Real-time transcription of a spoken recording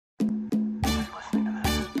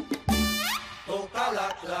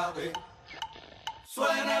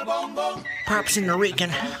Pops and the Rican.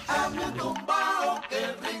 Pops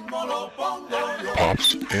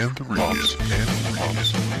and the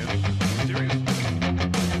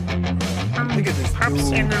Look at this.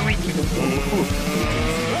 Pops and the Rican. The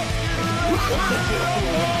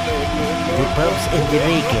Pops and the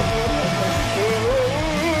Rican.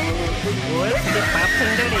 What's the Pops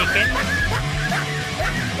and the Rican?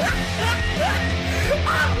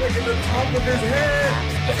 Look at the top of his head.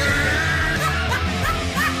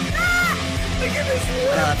 Look at this.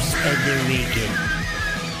 Pops and the Rican.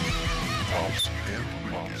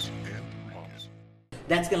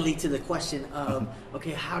 That's going to lead to the question of,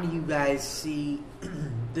 okay, how do you guys see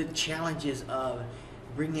the challenges of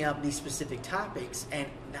bringing up these specific topics and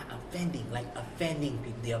not offending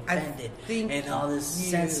people, the offended, and all this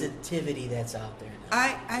sensitivity that's out there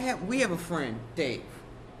now? We have a friend, Dave.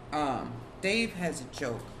 Dave has a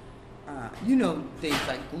joke. Dave's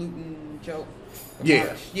like gluten joke.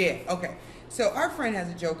 Yeah. Yeah. Okay. So our friend has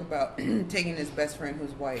a joke about taking his best friend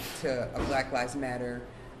who's white to a Black Lives Matter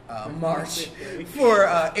march for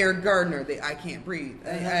Eric Gardner, the I Can't Breathe.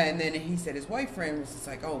 And then he said his white friend was just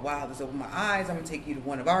like, oh, wow, this opened my eyes. I'm going to take you to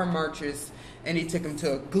one of our marches. And he took him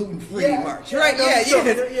to a gluten-free march. Right? Yeah.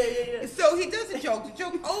 So he does a joke. The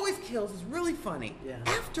joke always kills. It's really funny. Yeah.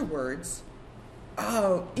 Afterwards,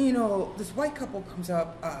 this white couple comes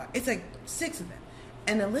up. It's like 6 of them.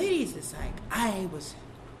 And the lady's just like, I was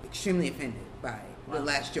extremely offended by the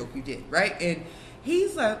last joke you did, right? And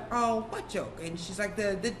he's like, oh, what joke? And she's like,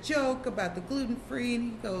 the joke about the gluten-free.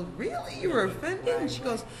 And he goes, really? You were offended? And she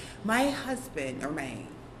goes, my husband, husband,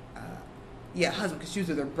 because she was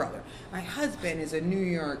with her brother. My husband is a New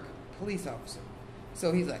York police officer.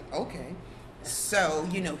 So he's like, okay. So,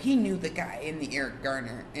 he knew the guy in the Eric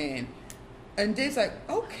Garner. And Dave's like,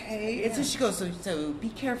 okay. And so she goes, so be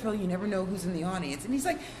careful. You never know who's in the audience. And he's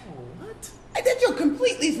like, what? And that joke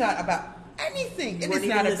completely is not about anything. And it's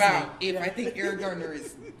not about if I think Eric Garner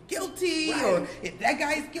is guilty or if that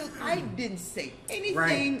guy is guilty. I didn't say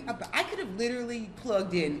anything about. I could have literally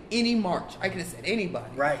plugged in any march. I could have said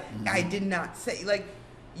anybody. Right. I did not say,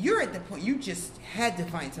 you're at the point you just had to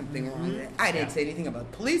find something wrong with it. I didn't say anything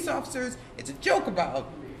about police officers. It's a joke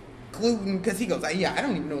about gluten, because he goes, I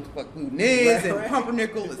don't even know what the fuck gluten is, and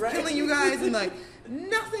pumpernickel is killing you guys, and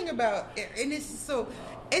nothing about it. And it's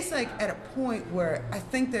like at a point where I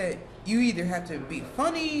think that you either have to be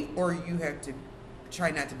funny or you have to try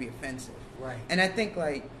not to be offensive. Right. And I think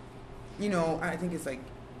I think it's like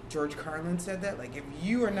George Carlin said that, if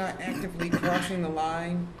you are not actively crossing the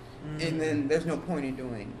line, and then there's no point in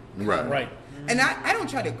doing right. Right. And I don't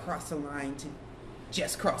try to cross the line to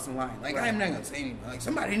just cross the line. I'm not gonna say anything.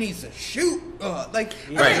 Somebody needs to shoot. I'm not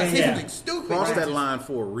gonna say something stupid. Cross that line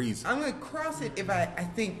for a reason. I'm gonna cross it if I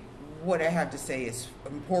think what I have to say is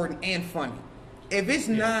important and funny. If it's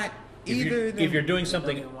not either, if you're doing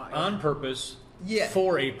something on purpose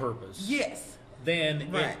for a purpose,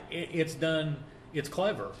 then it's done. It's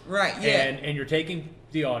clever, right? Yeah, and you're taking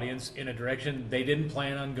the audience in a direction they didn't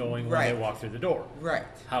plan on going when they walk through the door. Right.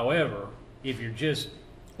 However, if you're just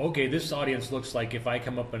okay, this audience looks like if I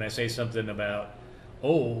come up and I say something about,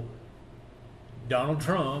 Donald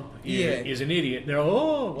Trump is an idiot. They're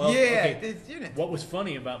okay. What was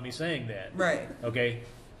funny about me saying that? Right. Okay.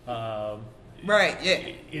 Right.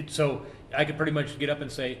 Yeah. So I could pretty much get up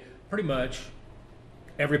and say, pretty much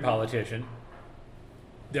every politician,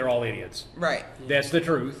 they're all idiots. Right. That's the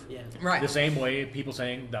truth. Yeah. Right. The same way people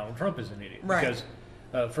saying Donald Trump is an idiot. Right. Because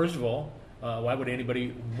first of all, why would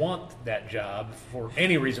anybody want that job for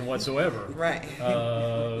any reason whatsoever? Right.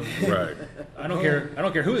 Right. I don't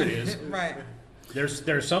care who it is. Right.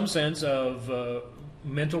 There's some sense of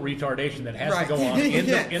mental retardation that has to go on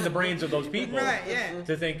in the brains of those people. Right. Yeah.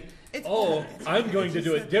 To think, I'm going to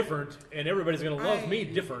do it different, and everybody's going to love me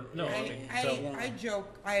different. No, I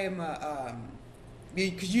joke. I am a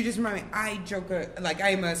because you just remind me. I joke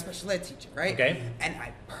I am a special ed teacher, right? Okay. And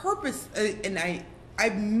I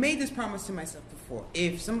I've made this promise to myself before.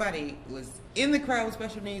 If somebody was in the crowd with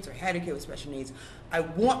special needs or had a kid with special needs, I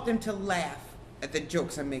want them to laugh at the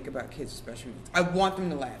jokes I make about kids with special needs. I want them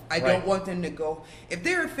to laugh. I don't want them to go, if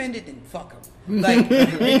they're offended, then fuck them.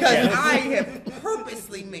 Because I have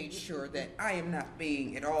purposely made sure that I am not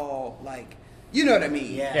being at all you know what I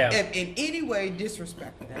mean? Yeah. In any way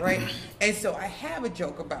disrespectful, right? And so I have a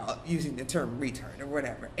joke about using the term retard or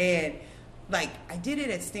whatever. And I did it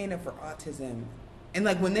at Stand Up for Autism. And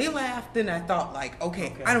when they laughed, then I thought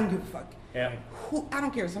okay, I don't give a fuck. Yeah. I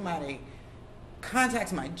don't care if somebody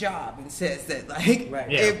contacts my job and says that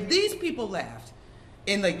if these people laughed,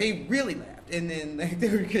 And like they really laughed, and then like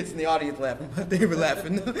there were kids in the audience laughing, but they were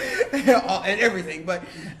laughing and everything. But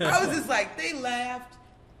I was just like, they laughed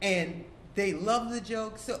and they loved the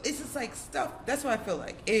joke. So it's just like stuff. That's what I feel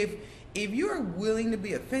like. If you're willing to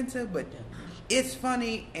be offensive, but it's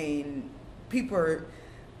funny and people are.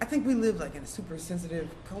 I think we live like in a super sensitive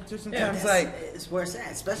culture sometimes. Like it's where it's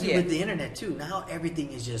at, especially with the internet too. Now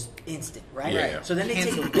everything is just instant, right? Yeah. So then they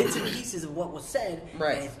take bits and pieces of what was said,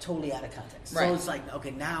 right, and it's totally out of context. Right. So it's like, okay,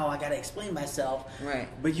 now I got to explain myself, right?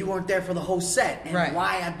 But you weren't there for the whole set, and right,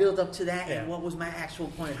 why I built up to that, and what was my actual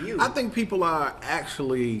point of view. I think people are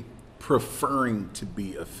actually preferring to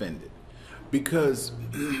be offended. Because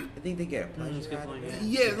I think they get a pleasure out of it.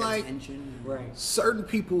 Yeah, like certain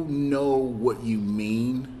people know what you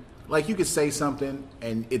mean. Like you could say something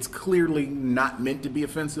and it's clearly not meant to be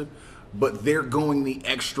offensive, but they're going the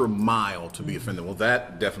extra mile to be offended. Well,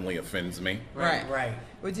 that definitely offends me. Right. Well,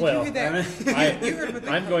 did you hear that? You heard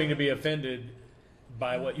I'm going to be offended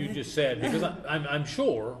by what you just said because I'm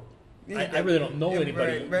sure. I really don't know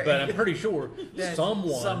anybody, but I'm pretty sure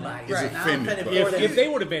somebody is offended. If they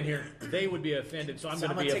would have been here, they would be offended. So I'm going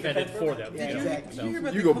to be offended for them. Yeah, exactly. You're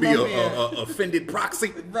going to be a offended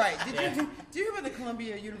proxy, right? Did you hear about the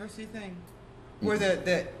Columbia University thing, where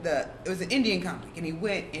it was an Indian comic, and he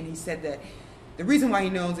went and he said that the reason why he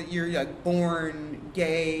knows that you're like born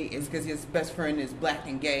gay is because his best friend is black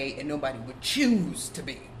and gay, and nobody would choose to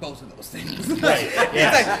be both of those things. Right.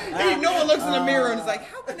 Like, no one looks in the mirror and is like,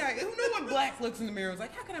 how can I? No one black looks in the mirror and is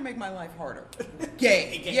like, how can I make my life harder?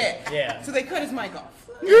 Gay. Yeah. So they cut his mic off.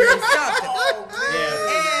 And they stopped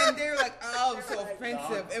it. And they're like, oh, so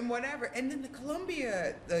offensive and whatever. And then the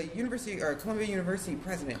Columbia University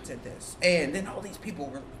president said this, and then all these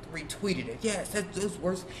people retweeted it. Yes, that's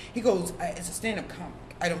worse. He goes, as a stand-up comic,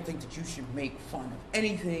 I don't think that you should make fun of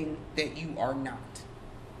anything that you are not.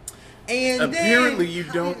 And apparently you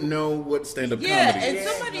don't know what stand-up comedy is. And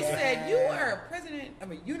somebody said, you are a president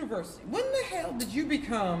of a university. When the hell did you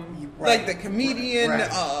become like the comedian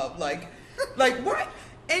of like what?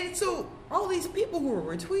 And so all these people who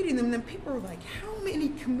were retweeting them, then people were like, how many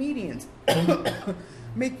comedians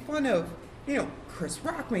make fun of, Chris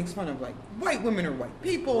Rock makes fun of like white women or white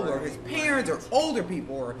people or his parents or older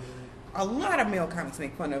people, or a lot of male comics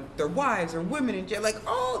make fun of their wives or women in jail, like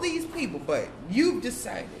all these people, but you've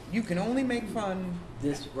decided you can only make fun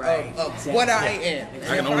of what I am.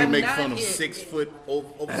 I can only make fun of 6 foot,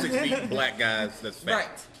 over 6 feet black guys that's fat.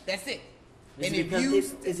 Right, that's it.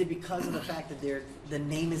 Is it because of the fact that the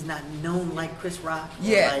name is not known like Chris Rock?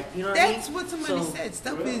 Yeah, like, you know that's what I mean? What somebody said.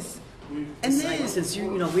 Stuff is, and then like, since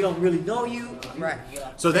we don't really know you, right?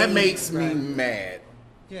 So that makes me mad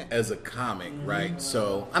as a comic, right?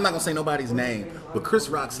 So I'm not gonna say nobody's name, but Chris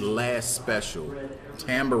Rock's last special,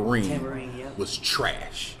 Tambourine, was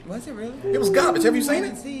trash. Was it really? It was garbage. Have you seen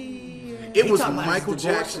it? It was Michael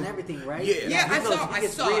Jackson and everything, right? Yeah, I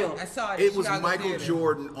saw it. It was Michael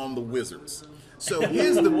Jordan on the Wizards. So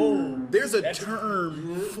there's a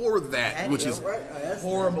term for that, which is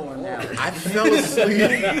horrible. I fell asleep.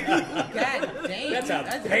 God damn,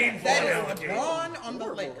 that's painful. That is LeBron on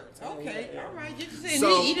the Lakers. Okay, all right. You just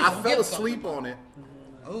so I fell asleep on it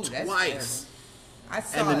twice.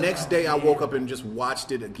 And the next day I woke up and just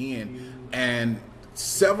watched it again, and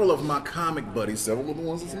several of my comic buddies, several of the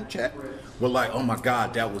ones in the chat, were like, "Oh my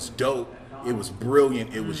God, that was dope! It was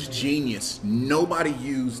brilliant! It was genius!" Nobody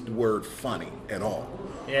used the word funny at all.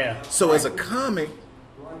 Yeah. So as a comic,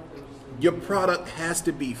 your product has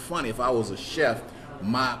to be funny. If I was a chef,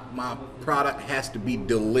 my product has to be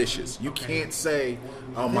delicious. You can't say,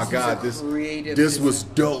 "Oh my God, this was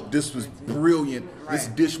dope! This was brilliant! This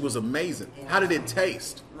dish was amazing! How did it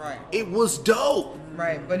taste?" Right. It was dope.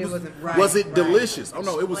 Right, but it wasn't right. Was it delicious? Oh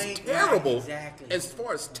no, it was terrible exactly. as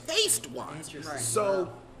far as taste wise. Right.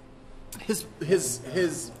 So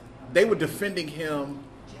they were defending him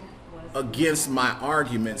against my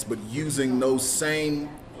arguments, but using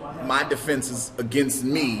my defenses against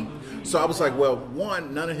me. So I was like, well,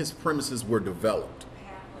 one, none of his premises were developed.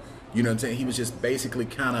 You know what I'm saying? He was just basically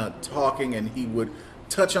kind of talking, and he would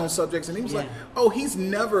touch on subjects, and he was like, oh, he's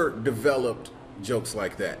never developed jokes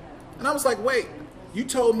like that. And I was like, wait, you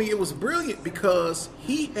told me it was brilliant because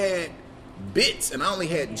he had bits and I only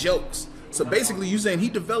had jokes. So basically you saying he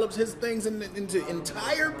develops his things into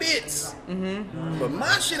entire bits, but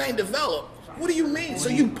my shit ain't developed. What do you mean? So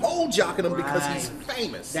you pole jocking him because he's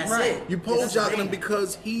famous. That's it. You pole jocking him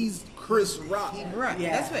because he's Chris Rock. Right.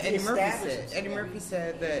 Yeah. That's what Eddie Murphy said. Eddie Murphy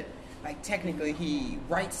said that, like, technically he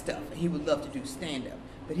writes stuff and he would love to do stand-up,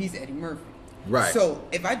 but he's Eddie Murphy. Right. So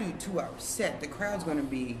if I do a 2-hour set, the crowd's going to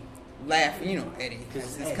be laugh. You know, Eddie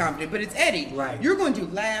is confident, but it's Eddie. Right. You're going to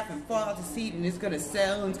laugh and fall out the seat, and it's going to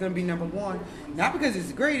sell, and it's going to be number one. Not because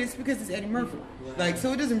it's great, it's because it's Eddie Murphy. Like,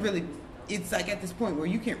 so it doesn't really. It's like at this point where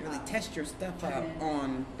you can't really test your stuff out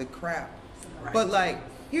on the crowd. Right. But like,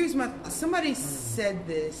 here's somebody said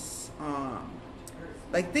this.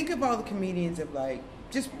 Like, think of all the comedians of like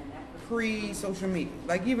just pre-social media,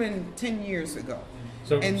 like even 10 years ago.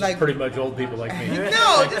 So and like pretty much old people like me.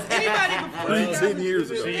 No, just anybody before 10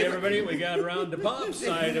 years ago. See, everybody, we got around the pop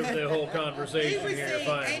side of the whole conversation here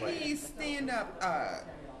finally. Any stand-up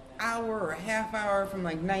hour or half hour from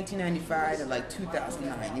like 1995 to like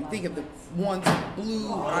 2009. You think of the ones that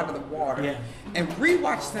blew out of the water, and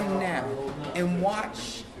rewatch them now, and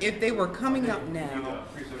watch if they were coming up now.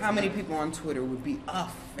 How many people on Twitter would be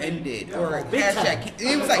offended or hashtag?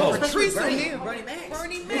 It was like Patrice O'Neal,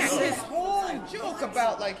 Bernie Mac. His whole joke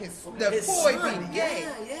about like his boy being gay.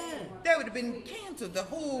 That would have been canceled. The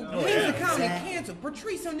whole music comedy canceled.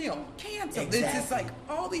 Patrice O'Neal canceled. Exactly. It's just like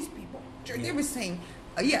all these people. They were saying.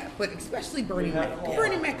 But especially Bernie Mac.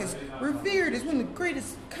 Bernie Mac is revered as one of the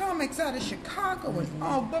greatest comics out of Chicago and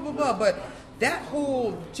all blah blah blah. But that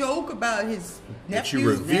whole joke about his nephew, that you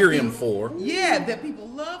revere him for, that people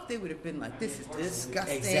love, they would have been like, "This is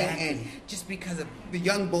disgusting," and just because of the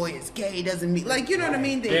young boy is gay doesn't mean like you know what I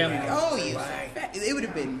mean? It would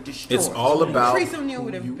have been destroyed. It's all about Patrice O'Neal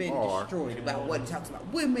would have been destroyed about what he talks about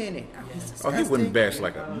women and how he's disgusting. Oh, he wouldn't bash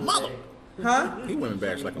like a mother. Huh? He went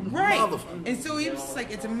back like a motherfucker. And so it was like,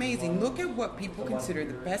 it's amazing. Look at what people consider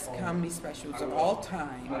the best comedy specials of all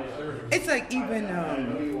time. It's like even,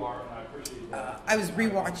 I was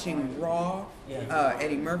rewatching Raw,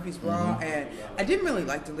 Eddie Murphy's Raw, and I didn't really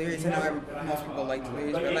like Delirious. I know most people like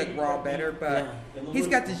Delirious, but I like Raw better. But he's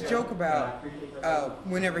got this joke about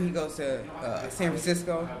whenever he goes to San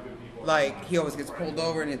Francisco, like he always gets pulled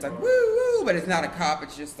over and it's like woo woo, but it's not a cop,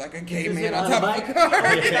 it's just like a gay man on top of a car.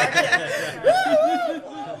 And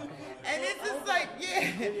it's just like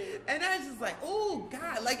and I was just like, oh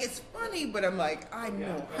god, like it's funny, but I'm like, I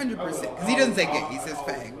know 100% because he doesn't say gay, he says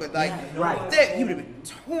fag, but like that he would have been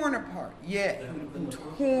torn apart. He would have been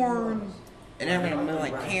torn, and everyone would have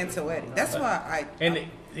been like cancel Eddie. That's why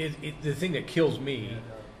the thing that kills me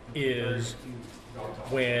is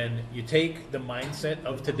when you take the mindset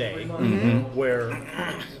of today, where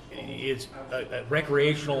it's a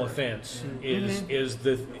recreational offense is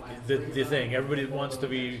the thing. Everybody wants to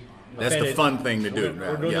be that's offended. the fun thing to do.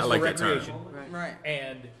 We're doing I like that recreation. term. Right.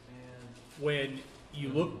 And when you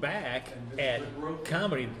look back at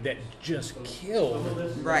comedy that just killed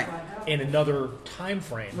in another time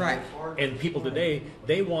frame, and people today,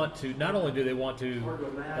 they want to, not only do they want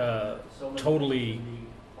to totally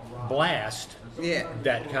blast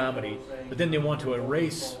that comedy, but then they want to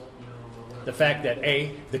erase the fact that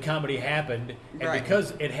the comedy happened, and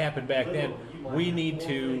because it happened back then, we need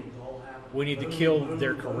to kill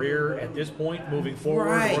their career at this point moving forward.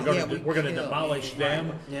 We're going to demolish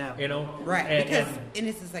them. You know, and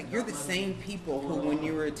it's just like you're the same people who, when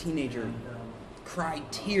you were a teenager, cried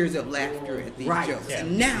tears of laughter at these jokes,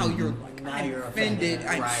 and now you're like, I'm offended.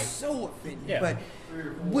 I'm so offended, but.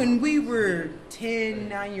 When we were 10,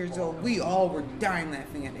 9 years old, we all were dying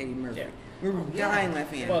laughing at Eddie Murphy. We were dying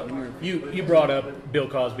laughing at Eddie Murphy. You brought up Bill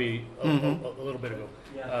Cosby a little bit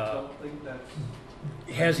ago.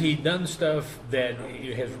 Has he done stuff that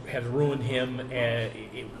has ruined him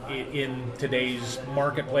in today's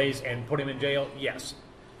marketplace and put him in jail? Yes.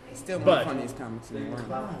 He's still one of the funniest comics in the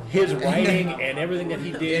world. His writing and everything that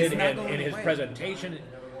he did and his presentation,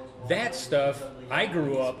 that stuff, I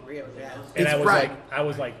grew up and I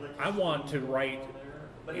was like, I want to write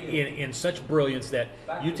in such brilliance that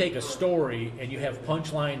you take a story and you have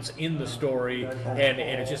punchlines in the story, and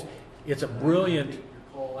it's a brilliant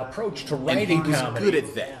approach to writing and he was comedy. Good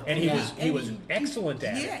at that. And he was excellent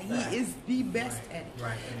at it. Yeah, he is the best at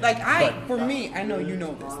it. Like for me, I know you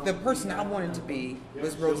know this. The person I wanted to be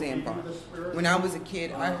was Roseanne Barr. When I was a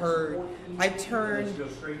kid, I turned to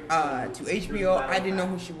HBO. I didn't know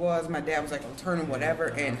who she was. My dad was like, "I'm turning whatever."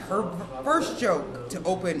 And her first joke to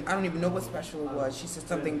open, I don't even know what special it was. She said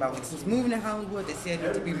something about like, since moving to Hollywood, they see I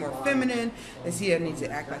need to be more feminine. They see I need to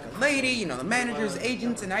act like a lady. You know, the managers,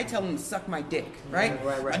 agents, and I tell them to suck my dick. Right.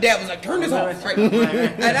 My dad was like, "Turn this off!" Right?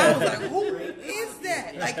 And I was like, "Who is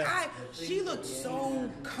that?" Like, she looked so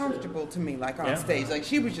comfortable to me, like on stage. Like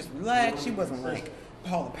she was just relaxed. She wasn't like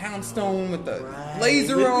Paula Poundstone with the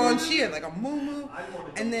blazer on. She had like a muumuu.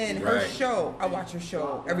 And then her show, I watch her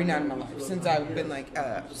show every night of my life since I've been like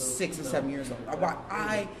 6 or 7 years old.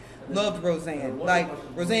 loved Roseanne. Like,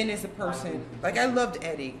 Roseanne is a person. Like, I loved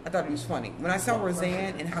Eddie. I thought he was funny. When I saw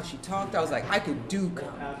Roseanne and how she talked, I was like, I could do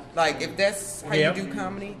comedy. Like, if that's how you do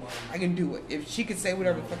comedy, I can do it. If she could say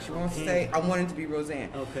whatever the fuck she wants to say, I wanted to be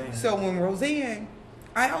Roseanne. Okay. So when Roseanne,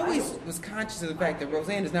 I always was conscious of the fact that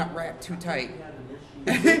Roseanne does not rap too tight.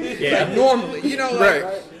 Like normally, you know, like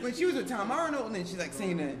when she was with Tom Arnold, and then she's like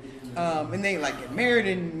singing it, and they like get married,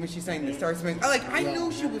 and when she sang the Star Spangled, I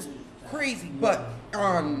knew she was crazy, but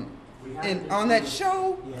on that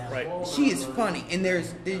show, she is funny, and there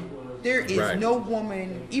is no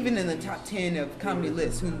woman, even in the top 10 of comedy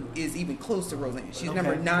lists, who is even close to Roseanne. She's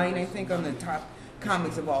number 9, I think, on the top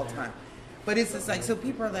comics of all time. But it's just like, so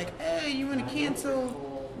people are like, hey, you want to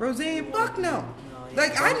cancel Roseanne? Fuck no.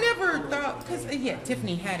 Like, I never thought, because,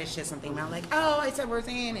 Tiffany Haddish said something about, like, oh, I said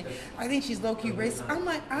Roseanne, and I think she's low-key racist. I'm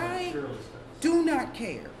like, I do not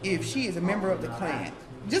care if she is a member of the Klan.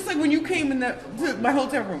 Just like when you came in to my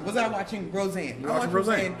hotel room, was I watching Roseanne? I watched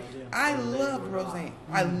Roseanne. I loved Roseanne.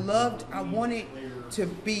 I wanted to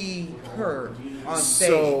be her on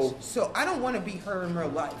stage. So I don't want to be her in real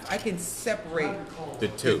life. I can separate the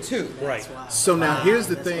two. Right. So now here's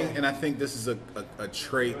the thing, and I think this is a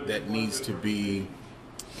trait that needs to be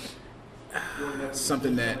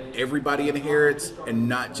something that everybody inherits and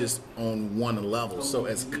not just on one level. So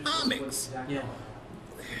as comics,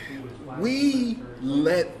 we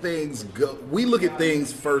let things go. We look at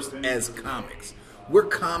things first as comics. We're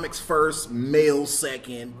comics first, male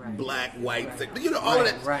second, black, white, you know, all of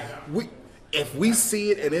that. Right. If we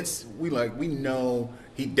see it and we know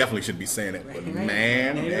he definitely shouldn't be saying it, but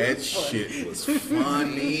man, that shit was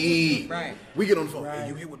funny. Right. We get on the phone. Hey,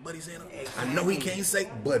 you hear what Buddy's saying? I know he can't say,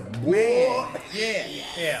 but boy,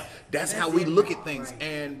 yeah. That's how we look at things.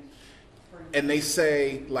 And they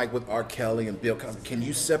say, like with R. Kelly and Bill Cosby, can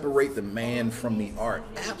you separate the man from the art?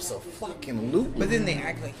 Absolutely. But then they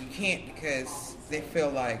act like you can't because they feel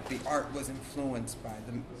like the art was influenced by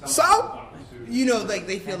them. So? You know, like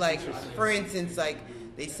they feel like, for instance, like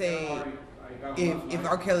they say if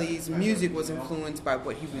R. Kelly's music was influenced by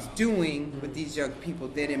what he was doing with these young people,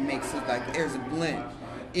 then it makes it like there's a blend.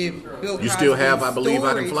 If Bill Cosby's you still have I Believe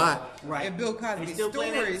I Can Fly. Right. If Bill Cosby's still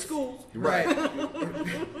stories, playing at school. Right.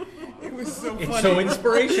 It was so funny. It's so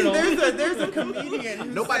inspirational. There's a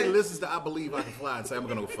comedian. Nobody listens to I Believe I Can Fly and say, I'm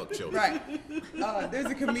going to go fuck children. Right. There's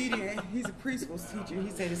a comedian. He's a preschool teacher. He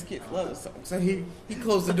said his kids love the song. So he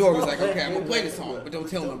closed the door and was like, okay, I'm going to play the song, but don't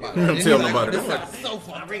tell nobody. Don't tell nobody. This is so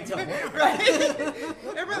funny. Right.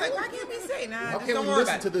 Everybody's like, why can't we say? Nah, How just can't don't we worry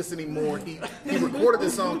listen about to it. this anymore? He recorded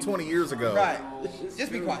this song 20 years ago. Right.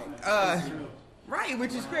 Just be quiet. Right,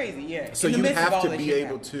 which is crazy, yeah. So you have to be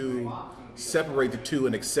able to separate the two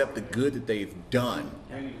and accept the good that they've done,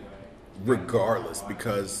 regardless.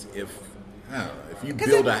 Because if you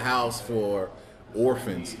build a house for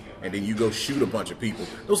orphans and then you go shoot a bunch of people,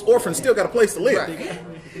 those orphans still got a place to live. Right.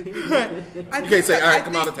 You can't say, all right,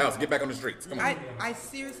 come out of the house, get back on the streets. Come on. I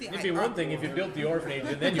seriously... It'd be one thing if you built the orphanage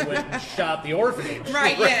and then you went and shot the orphanage.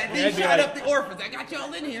 Right, yeah. Then That'd you be shot like, up the orphans. I got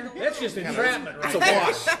y'all in here. That's just entrapment, right? It's a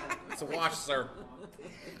wash. It's a wash, sir.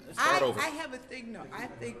 Start over. I have a thing, though. I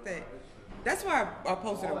think that... That's why I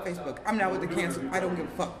posted on Facebook. I'm not with the cancel. I don't give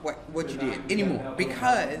a fuck what you did anymore.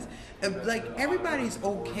 Because, like, everybody's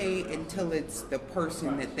okay until it's the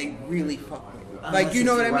person that they really fuck with. Like, you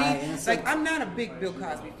know what I mean? Like, I'm not a big Bill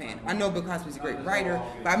Cosby fan. I know Bill Cosby's a great writer,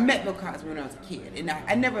 but I met Bill Cosby when I was a kid. And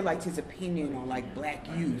I never liked his opinion on, like, black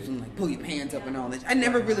youth and, like, pull your pants up and all this. I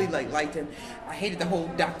never really, like, liked him. I hated the whole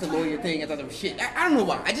doctor lawyer thing. I thought it was shit. I don't know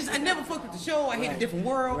why. I never fucked with the show. I hated Different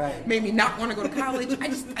World. Made me not want to go to college.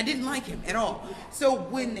 I didn't like him at all. So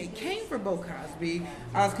when they came for Bill Cosby,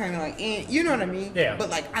 I was kind of like, you know what I mean? Yeah. But,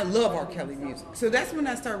 like, I love R. Kelly music. So that's when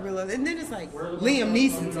I started realizing. And then it's like Liam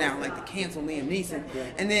Neeson's now, like, the cancel Liam Neeson.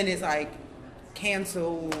 And then it's like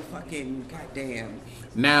cancel fucking goddamn.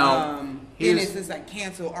 Now, then it's just like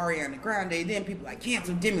cancel Ariana Grande. Then people like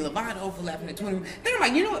cancel Demi Lovato for laughing at 20. Then I'm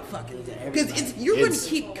like, you know what? Fuck it. Because you're going to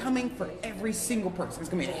keep coming for every single person. It's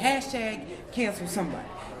going to be a hashtag cancel somebody.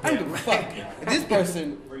 I don't give a fuck. If this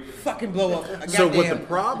person fucking blow up a goddamn so what the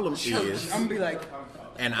problem church, is, I'm going to be like,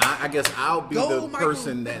 and I guess I'll be the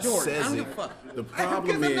person that Jordan. says it. The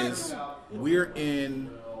problem is we're in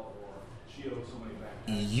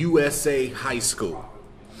USA high school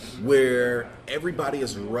where everybody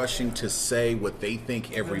is rushing to say what they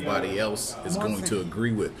think everybody else is going to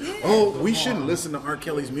agree with. Oh, we shouldn't listen to R.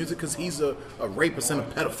 Kelly's music because he's a rapist and a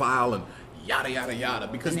pedophile, and yada yada yada,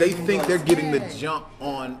 because they think they're getting the jump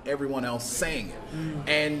on everyone else saying it.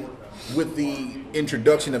 And with the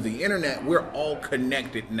introduction of the internet, we're all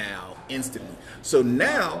connected now instantly. So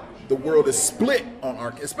now the world is split on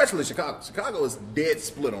R. Especially Chicago. Chicago is dead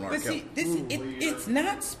split on R. But Kelly. see, it's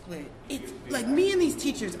not split. It's like me and these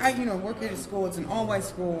teachers. I work at a school. It's an all-white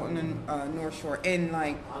school in the North Shore, and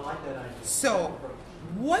like, so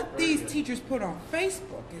what these teachers put on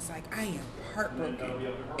Facebook is like, I am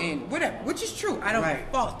heartbroken and whatever, which is true. I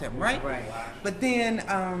don't fault them, right? Right. But then,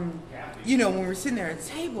 when we're sitting there at the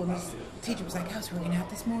table, and this teacher was like, I was working out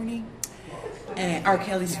this morning, and R.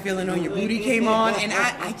 Kelly's "Feeling on Your Booty" came on, and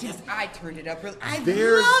I turned it up. I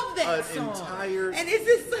love that song. And it's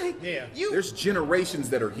just like, there's generations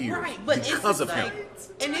that are here because of him.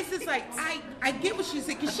 And it's just like, I get what she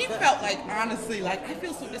said, because she felt like, honestly, like, I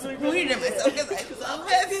feel so disappointed in myself because I love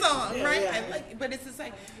that song, right? I like it, but it's just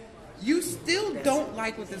like, you still don't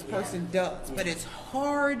like what this person does, but it's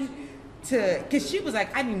hard to, because she was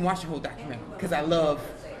like, I didn't watch the whole documentary because I love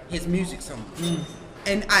his music so much.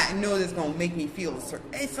 And I know that's gonna make me feel a certain.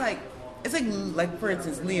 It's like for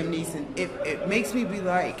instance, Liam Neeson. It makes me be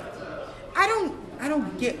like, I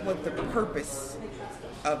don't get what the purpose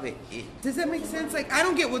of it is. Does that make sense? Like, I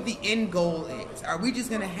don't get what the end goal is. Are we just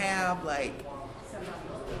gonna have like?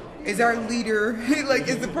 Is our leader like?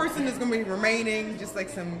 Is the person that's gonna be remaining just like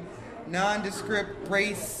some nondescript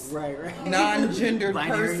race, non-gendered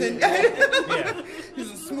person?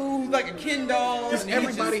 He's a smooth like a Ken doll. Because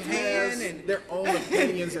everybody has their own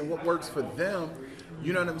opinions and what works for them.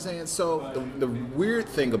 You know what I'm saying? So the weird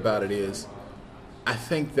thing about it is, I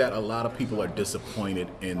think that a lot of people are disappointed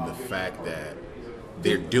in the fact that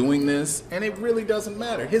they're doing this, and it really doesn't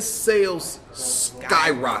matter. His sales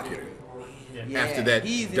skyrocketed after that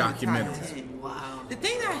documentary. Wow. The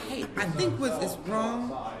thing that I hate, I think is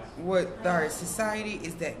wrong with our society,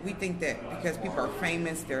 is that we think that because people are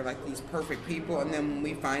famous, they're like these perfect people, and then when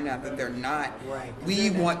we find out that they're not,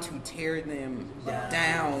 we want to tear them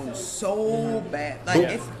down so bad.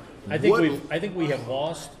 Like, I think we have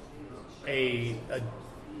lost a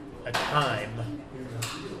time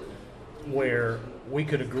where we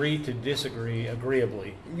could agree to disagree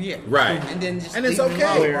agreeably. Yeah. Right. And then just it's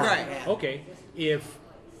okay. Right. Okay. If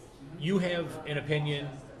you have an opinion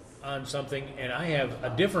on something and I have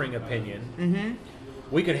a differing opinion,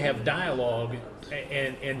 we could have dialogue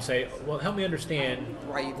and say, well, help me understand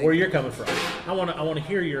where you're coming from. I want to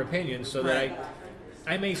hear your opinion so that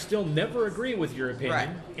I may still never agree with your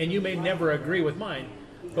opinion, and you may never agree with mine,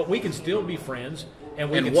 but we can still be friends. And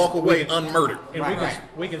we can walk away unmurdered. And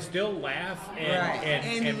we can still laugh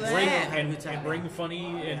and bring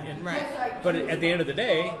funny but at the end of the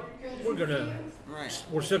day,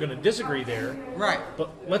 we're still gonna disagree there. Right. But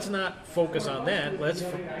let's not focus on that. Let's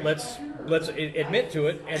admit to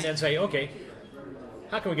it and then say, okay,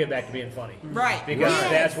 how can we get back to being funny? Right. Because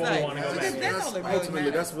that's what we want to go back to.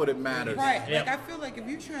 Ultimately, that's what it matters. Right. Like, I feel like if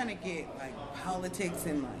you're trying to get like politics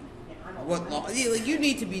and like what law, you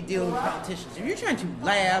need to be dealing with politicians. If you're trying to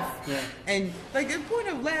laugh, and like the point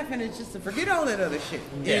of laughing is just to forget all that other shit,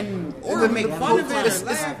 or make fun of it, or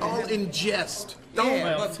laugh. It's all in jest.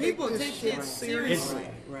 But people take it seriously.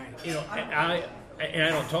 Right. You know, I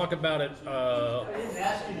don't talk about it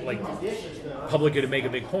like publicly to make a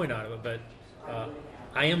big point out of it, but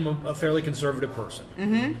I am a fairly conservative person.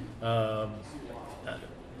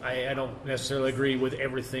 I don't necessarily agree with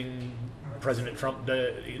everything President Trump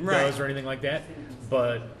does or anything like that,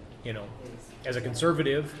 but as a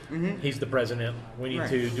conservative, he's the president. We need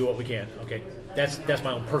to do what we can. Okay, that's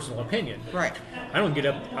my own personal opinion. Right. I don't get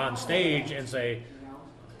up on stage and say,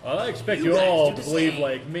 well, I expect you all to believe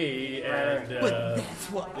like me, and but that's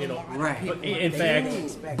what But in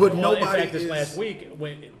fact, this last week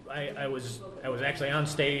when I was actually on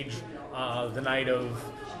stage the night of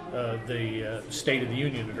the State of the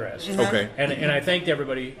Union address. Okay. And I thanked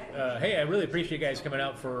everybody. Hey, I really appreciate you guys coming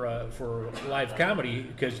out for live comedy,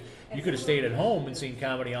 because you could have stayed at home and seen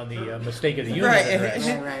comedy on the State of the Union address.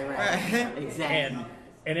 Right. Exactly.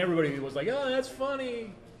 And everybody was like, "Oh, that's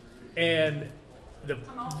funny," and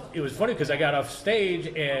it was funny because I got off stage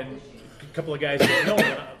and a couple of guys said, "No,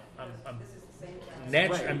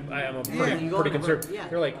 I'm a pretty conservative."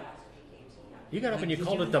 They're like, you got up and you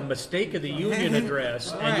called it the Mistake of the Union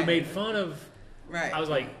address, and you made fun of. Right. I was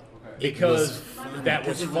like, because that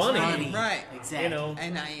was funny. Right. Exactly.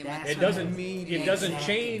 And I am. It doesn't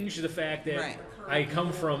change the fact that I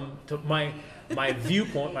come from my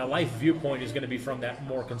viewpoint. My life viewpoint is going to be from that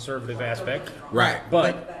more conservative aspect. Right.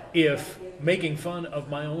 But if making fun of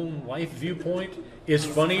my own life viewpoint is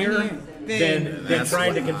funnier than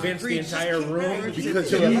trying to convince the entire room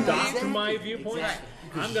to adopt my viewpoint,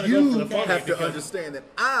 I'm going to go for the funny. have to understand that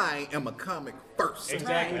I am a comic first.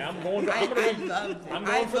 Exactly. Right. I'm going for I the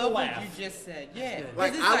love laugh. what you just said. Yeah.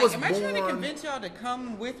 Like, It's I was am I trying to born- convince y'all to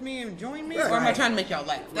come with me and join me? Right. Or am I trying to make y'all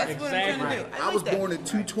laugh? That's what I'm trying to do. I was born at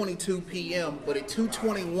 2:22 p.m., but at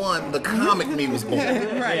 2:21, the comic me was born.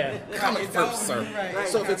 Right. Yeah. Comic It's first, all- sir. right.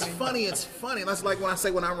 So if it's funny, it's funny. That's like when I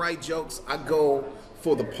say when I write jokes, I go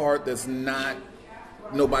for the part that's not,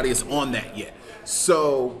 nobody is on that yet.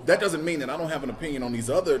 So that doesn't mean that I don't have an opinion on these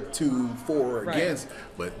other 2, 4, or Right. against,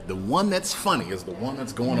 but the one that's funny is the one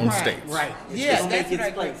that's going on Right. stage. Right. Yeah, Just that's make what I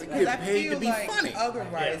its place. agree. Because I Get paid feel to be like funny.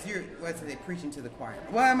 otherwise you're, what's it, preaching to the choir.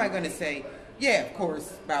 Why am I going to say, yeah, of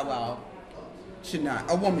course, Bow Wow should not,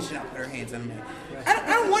 a woman should not put her hands on a man.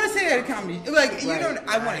 I don't want to say that in comedy. Like, you don't,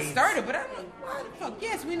 I want to start it, but I'm like, why the fuck?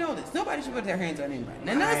 Yes, we know this. Nobody should put their hands on anybody.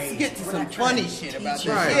 Now, let's Right. get to We're some not trying funny to shit teach about this.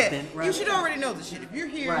 you Right. Yeah, something. you Right. should already know the shit. If you're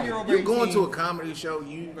here, Right. you're over You're going 18. to a comedy show,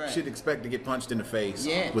 you Right. should expect to get punched in the face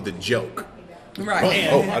Yeah. with a joke. Right.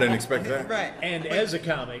 Oh, I didn't expect that. Right. And as a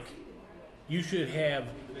comic, you should have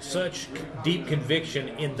such deep conviction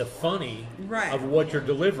in the funny Right. of what you're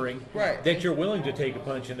delivering Right. that you're willing to take a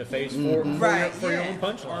punch in the face Right, for your yeah. own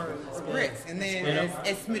punchline. Grits. And then, You know?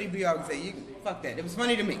 as Smitty B always say, you can, fuck that. It was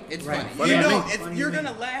funny to me. It's Right. funny. Funny You to know, me. it's, Funny you're to me.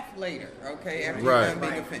 gonna laugh later, okay? After Right. you're done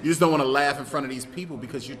being offended. You just don't want to laugh in front of these people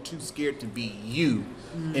because you're too scared to be you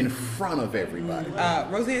in front of everybody.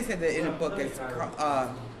 Roseanne said that in a book. It's called,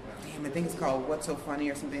 I think it's called "What's So Funny"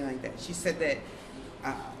 or something like that. She said that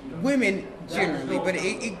women generally, but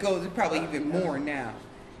it goes probably even more now,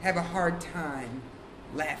 have a hard time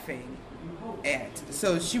laughing at.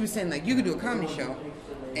 So she was saying like you could do a comedy show,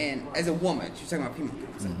 and as a woman, she was talking about female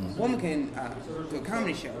comics. A woman can do a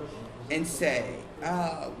comedy show and say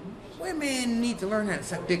women need to learn how to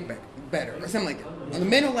suck dick better or something like that. And the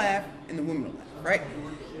men will laugh and the women will laugh, right?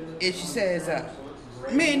 And she says,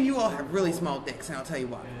 men, you all have really small dicks, and I'll tell you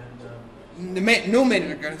why. No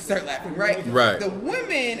men are going to start laughing, right? Right. The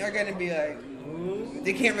women are going to be like,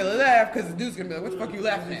 they can't really laugh because the dude's going to be like, what the fuck you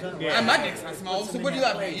laughing at? Yeah. My dick's not small, so what are you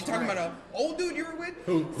laughing at? You talking about an old dude you were with?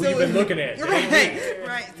 Who you been looking at. Right,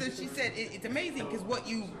 right. So she said, it's amazing because what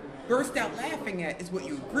you burst out laughing at is what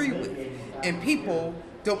you agree with. And people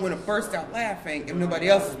don't want to burst out laughing if nobody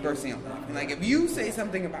else is bursting out laughing. Like if you say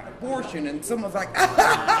something about abortion and someone's like,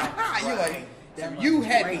 you're like, you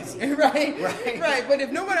had me, right. But if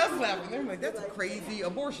no one else is laughing, they're like, that's a crazy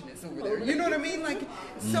abortionist over there. You know what I mean? Like,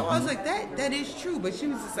 so I was like, that is true. But she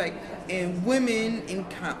was just like, and women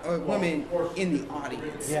women in the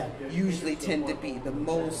audience usually tend to be the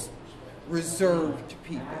most reserved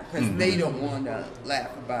people because they don't want to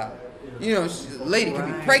laugh about. You know, a lady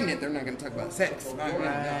can be pregnant. They're not going to talk about sex.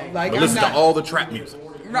 Like, But I'm listen not, to all the trap music,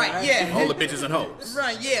 right? Yeah, all the bitches and hoes.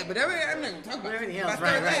 right. Yeah, but I'm not going to talk about Everything it. If else, I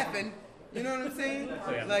start right. laughing. You know what I'm saying?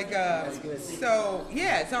 Yeah. Like, so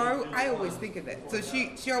yeah. So I always think of that. So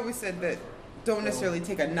she always said that don't necessarily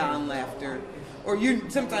take a non-laughter, or you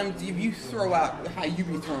sometimes if you throw out how you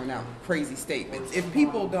be throwing out crazy statements. If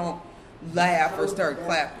people don't laugh or start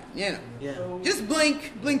clapping, you know, just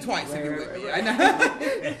blink twice if you're with me.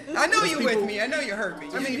 I know you're with me. I know you heard me.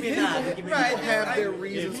 I mean, give me a nod. Give me a right? nod. Have their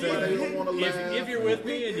reasons why they don't want to laugh. If you're with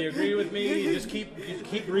me and you agree with me, you just keep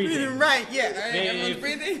breathing. Right? Yeah. If- I'm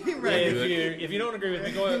breathing. Yeah, Right. if you don't agree with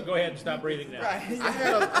me, go ahead and stop breathing now. Right. I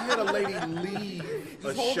had a lady leave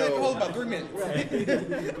a Hold show. about 3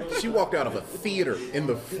 minutes. She walked out of a theater in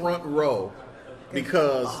the front row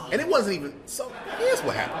because, and it wasn't even, so here's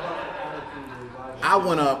what happened. I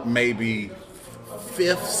went up maybe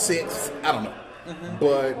 5th, 6th, I don't know.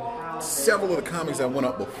 But several of the comics that went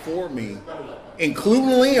up before me,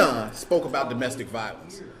 including Leon, spoke about domestic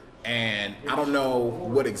violence. And I don't know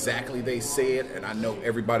what exactly they said, and I know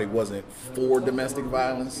everybody wasn't for domestic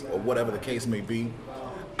violence or whatever the case may be.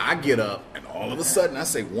 I get up, and all of a sudden I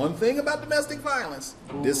say one thing about domestic violence.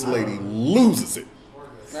 This lady loses it.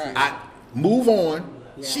 Right. I move on.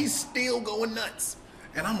 She's still going nuts.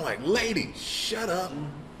 And I'm like, lady, shut up.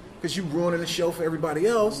 Because you're ruining the show for everybody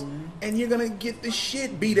else. And you're going to get the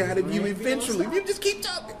shit beat out of you eventually. You just keep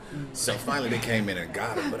talking. So finally they came in and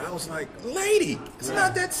got her. But I was like, lady, it's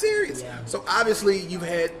not that serious. So obviously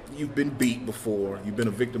you've been beat before. You've been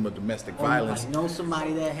a victim of domestic violence. I know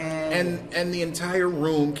somebody that has. And the entire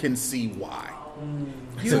room can see why.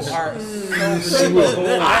 You are She was,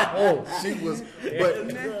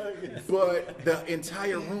 but the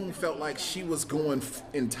entire room felt like she was going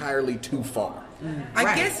entirely too far.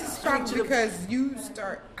 I guess it's probably because you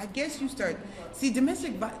start. See,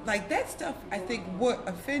 domestic like that stuff. I think what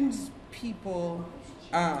offends people,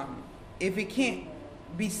 if it can't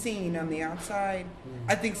be seen on the outside.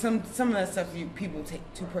 I think some of that stuff people take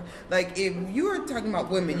too like if you are talking about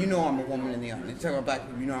women, you know I'm a woman in the audience. Talking about black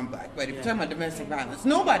people, you know I'm black. But if you're talking about domestic violence,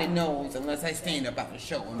 nobody knows unless I stand up on the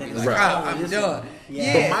show and be like, oh, I'm done.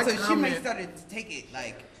 Yeah. So she might started to take it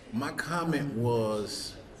like. My comment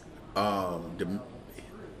was,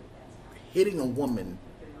 hitting a woman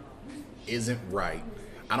isn't right.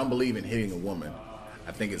 I don't believe in hitting a woman.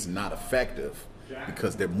 I think it's not effective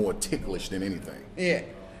because they're more ticklish than anything. Yeah.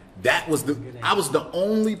 I was the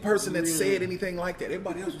only person that said anything like that.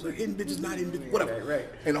 Everybody else was like, hitting bitches, not hitting bitches, whatever. Right.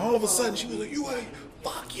 And all of a sudden she was like, you ain't,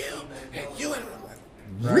 fuck you. And you ain't. I'm like,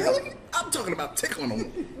 really? I'm talking about tickling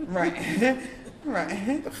them. Right.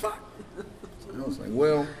 Right. The fuck? I was like,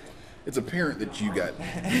 well, it's apparent that you got.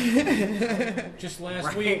 Just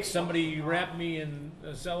last week, somebody wrapped me in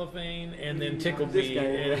cellophane and then tickled me, and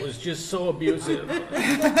it was just so abusive. Like,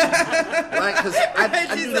 because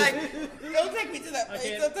I she's do like, don't take me to that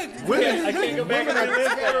place. Don't take me to women, I can't go back women and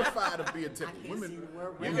are terrified of being tickled. Women,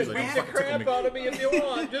 You can beat the crap out of me if you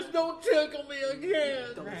want. Just don't tickle me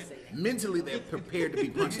again. mentally they're prepared to be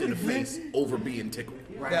punched in the face over being tickled.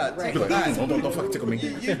 Yeah, tickle Like, guys. don't fucking tickle me.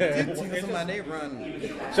 You tickle somebody, they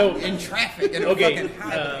run So in traffic and okay, fucking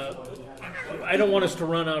highway. I don't want us to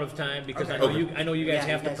run out of time because I know Okay. I know you guys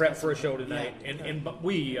Yeah, have to you guys prep got for a some- show tonight, and but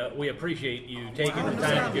we appreciate you taking the 100%.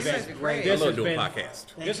 time to give This us. is great. I love doing podcasts.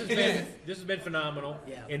 This has been phenomenal.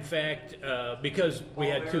 Yeah. In fact, because we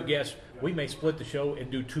had two guests, we may split the show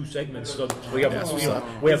and do two segments. So we have That's what's up.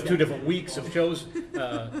 we have 2 different weeks of shows.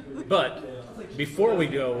 But before we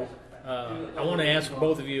go, I want to ask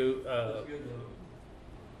both of you,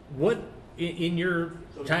 what in your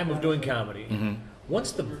time of doing comedy,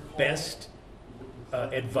 what's the best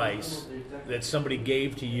advice that somebody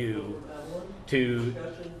gave to you to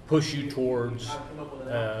push you towards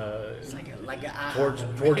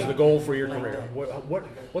towards the goal for your career?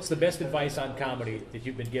 What's the best advice on comedy that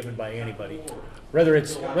you've been given by anybody, whether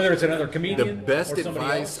it's another The comedian best or somebody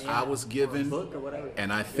advice else? I was given,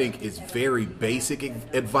 and I think is very basic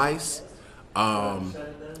advice,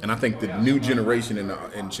 and I think the new generation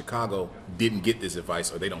in Chicago didn't get this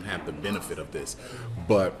advice, or they don't have the benefit of this.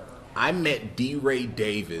 But I met D. Ray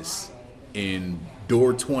Davis in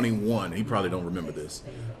Door 21. He probably don't remember this.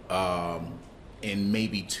 In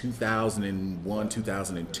maybe 2001,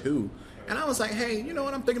 2002. And I was like, hey, you know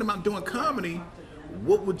what? I'm thinking about doing comedy.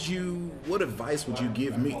 What advice would you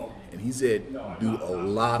give me? And he said, do a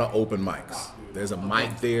lot of open mics. There's a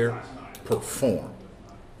mic there, perform.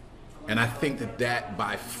 And I think that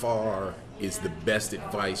by far is the best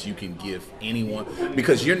advice you can give anyone,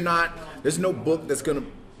 because there's no book that's going to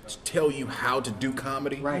tell you how to do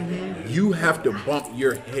comedy. Right. You have to bump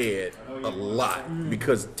your head a lot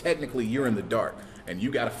because technically you're in the dark and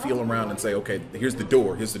you got to feel around and say, okay, here's the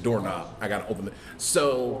doorknob. I got to open it.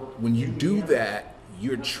 So when you do that,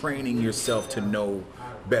 you're training yourself to know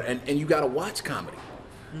better, and you got to watch comedy.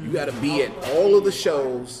 You got to be at all of the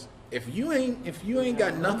shows. If you ain't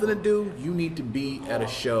got nothing to do, you need to be at a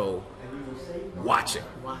show watching.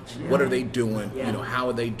 What are they doing? Yeah. How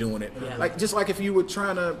are they doing it? Yeah. Like just like if you were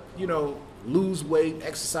trying to, lose weight,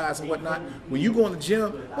 exercise and whatnot. When you go in the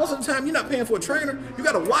gym, most of the time you're not paying for a trainer. You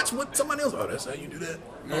got to watch what somebody else. Oh, that's how you do that.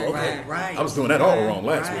 Oh, okay. Right. I was doing that all wrong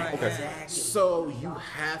last Right, week. Okay. exactly. So you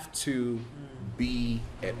have to be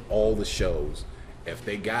at all the shows. If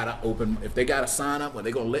they gotta sign up, when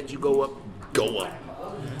they gonna let you go up, go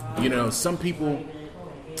up. Some people,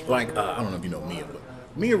 like I don't know if you know Mia, but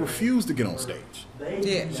Mia refused to get on stage.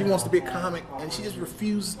 Yeah. She wants to be a comic, and she just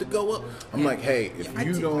refuses to go up. I'm like, hey, if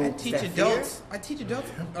you I don't, teach adults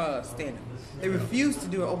stand-up. They refuse to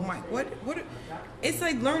do an open mic. What? It's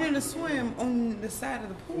like learning to swim on the side of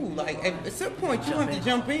the pool. Like at some point, you have to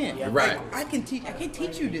jump in. Right. Like, I can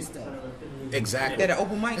teach you this stuff. exactly. At an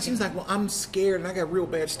open mic. And she was like, well, I'm scared, and I got real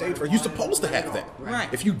bad stage fright. You're supposed to have that. Right.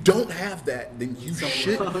 If you don't have that, then you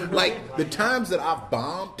should. Like the times that I've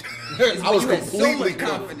bombed, I was You had so completely much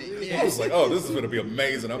confidence. I was like, oh, this is gonna be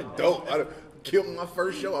amazing. I'm dope. I killed my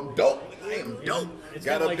first show. I'm dope. I am dope. It's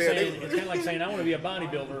Got kind of up like there. saying it's kind of like saying I want to be a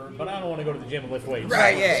bodybuilder, but I don't want to go to the gym and lift weights.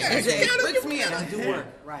 Right. Yeah. You Puts me gotta on. Do work.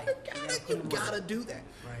 Right. You gotta do that.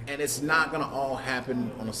 And it's not gonna all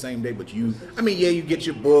happen on the same day, but you get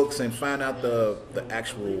your books and find out the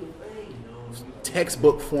actual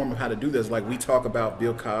textbook form of how to do this. Like we talk about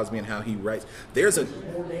Bill Cosby and how he writes.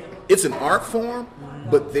 It's an art form,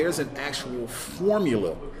 but there's an actual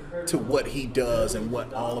formula to what he does and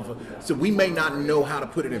what all of it. So we may not know how to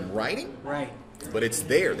put it in writing. Right. But it's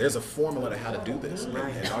there. There's a formula to how to do this.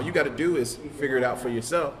 And all you got to do is figure it out for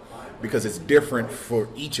yourself. because it's different for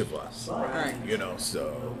each of us. Right. You know,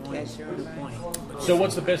 so. That's your point. So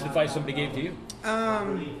what's the best advice somebody gave to you?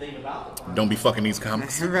 Don't be fucking these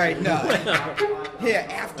comics. Right, no. Yeah,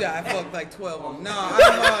 after I fucked like 12 of them. No,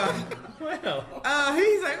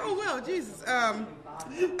 he's like, oh, well, Jesus.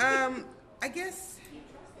 I guess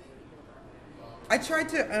I tried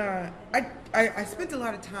to, I spent a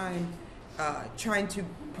lot of time trying to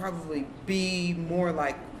probably be more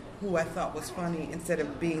like who I thought was funny instead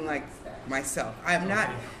of being like myself. I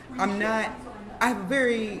have a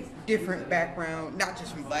very different background, not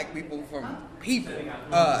just from black people, from people.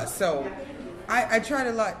 So I tried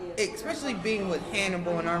a lot, especially being with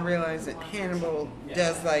Hannibal, and I realized that Hannibal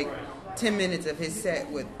does like 10 minutes of his set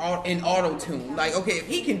in auto-tune. Like, okay, if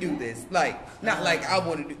he can do this, like, not like I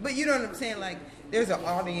want to do, but you know what I'm saying? Like, there's an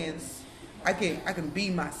audience, I can be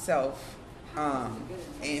myself,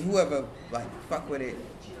 and whoever, like, fuck with it.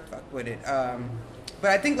 But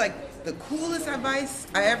I think, like, the coolest advice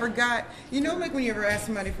I ever got, you know, like when you ever ask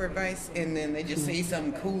somebody for advice and then they just say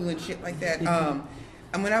something cool and shit like that.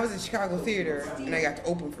 And when I was at Chicago Theater and I got to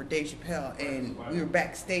open for Dave Chappelle, and we were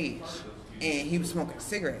backstage and he was smoking a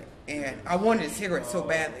cigarette, and I wanted a cigarette so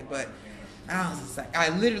badly, but I was just like, I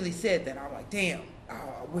literally said that. I was like, damn,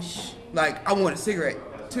 I wish, like, I want a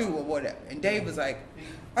cigarette too or whatever. And Dave was like,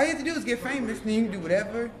 all you have to do is get famous, and you can do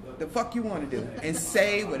whatever the fuck you want to do and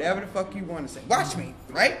say whatever the fuck you want to say. Watch me,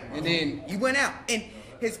 right? And then you went out. And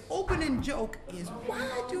his opening joke is, why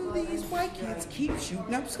do these white kids keep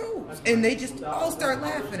shooting up schools? And they just all start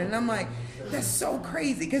laughing. And I'm like, that's so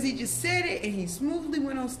crazy. Because he just said it, and he smoothly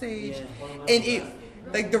went on stage. And it,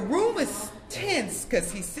 like, the room is tense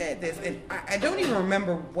because he said this. And I don't even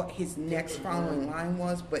remember what his next following line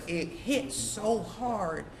was, but it hit so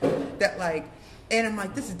hard that, like, and I'm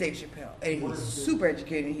like, this is Dave Chappelle, and he's super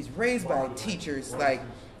educated. He's raised by teachers, like,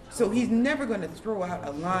 so he's never going to throw out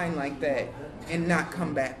a line like that and not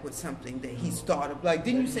come back with something that he's thought of. Like,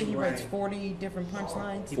 didn't you say he writes 40 different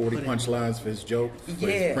punchlines? 40 punchlines for his joke, for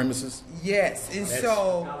his premises. Yes, and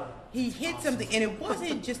so he hit something, and it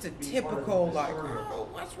wasn't just a typical, like, oh,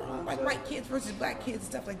 what's wrong, like white kids versus black kids,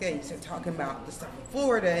 stuff like that. He started talking about the stuff in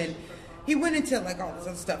Florida, and he went into like all this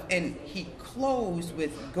other stuff, and he closed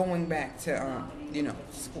with going back to you know,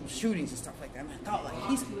 school shootings and stuff like that. And I thought, like,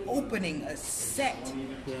 he's opening a set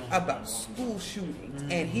about school shootings,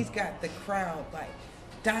 and he's got the crowd like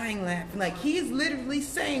dying laughing. Like, he's literally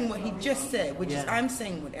saying what he just said, which is, I'm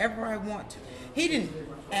saying whatever I want to. He didn't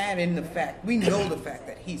add in the fact, we know the fact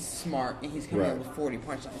that he's smart and he's coming up with 40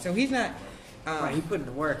 punchlines. So he's not. Right, he put in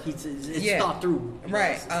the work. It's thought through.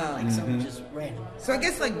 Right. Like something just random. So I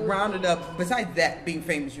guess, like, rounded up, besides that being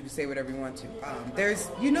famous, you can say whatever you want to. There's,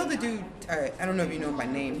 you know, the dude, I don't know if you know him by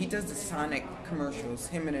name. He does the Sonic commercials,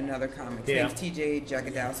 him and another comic. His name's TJ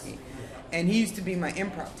Jagodowski. And he used to be my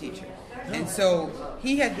improv teacher. And so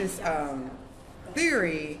he had this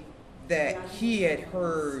theory that he had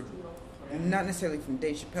heard, not necessarily from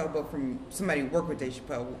Dave Chappelle, but from somebody who worked with Dave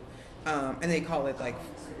Chappelle. And they call it, like,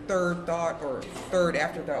 third thought or third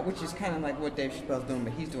afterthought, which is kind of like what Dave Chappelle's doing,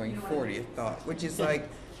 but he's doing 40th thought, which is like,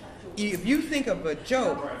 if you think of a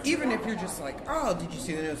joke, even if you're just like, oh, did you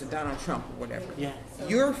see the news of Donald Trump or whatever,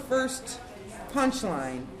 your first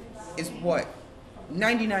punchline is what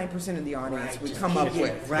 99% of the audience would come up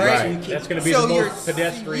with, right? That's going to be the most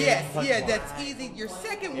pedestrian. Yes, that's easy. Your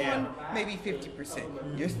second one, maybe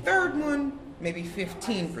 50%. Your third one, maybe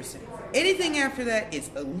 15%. Anything after that is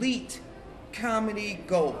elite comedy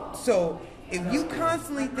gold. So if you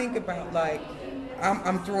constantly think about, like,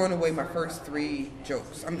 I'm throwing away my first three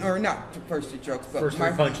jokes, or not the first three jokes, but first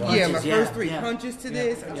my first three Yeah. punches to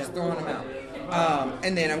this, I'm just throwing them out.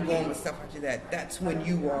 And then I'm going with stuff after that. That's when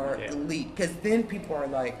you are elite, because then people are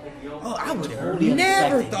like, oh, I would have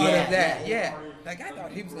never thought of that. Yeah. Like, I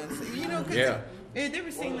thought he was going to say, you know, because they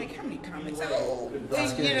were saying, like, how many comics,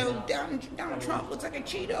 you know, Donald Trump looks like a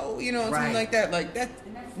Cheeto, you know, something like that. Like, that's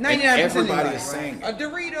 99%. Everybody is saying a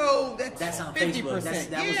Dorito, that's on 50%. Facebook.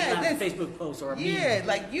 That was not a Facebook post or a meme.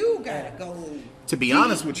 Like, you gotta go. To be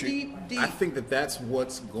honest with you, deep. I think that's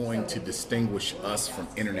what's going to distinguish us from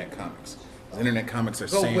internet comics. Internet comics are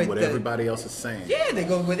saying what everybody else is saying. Yeah, they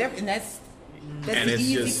go with everything, and that's and the it's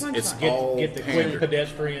easy just, punchline. it's all Get the quick pander.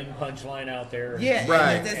 pedestrian punchline out there. Yeah,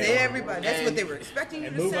 right. That's everybody. That's what they were expecting you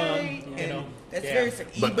and to move say. on, you know. That's Yeah. very.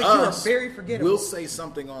 But you us, are very forgettable. we'll say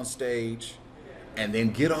something on stage, and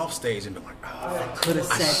then get off stage and be like, oh, Could have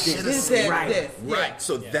said should've this. said Right. this. right.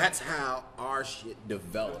 So that's how our shit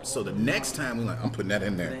develops. So the next time we're like, I'm putting that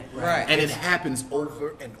in there. Right. And it happens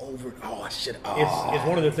over and over. Oh, I should. It's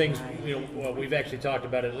one of the things, you know, well, we've actually talked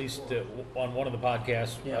about, at least on one of the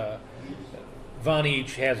podcasts, Von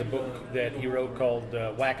Each has a book that he wrote called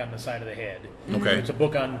Whack on the Side of the Head. Okay. It's a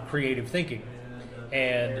book on creative thinking.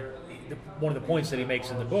 And one of the points that he makes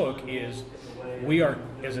in the book is we are,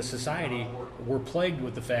 as a society, we're plagued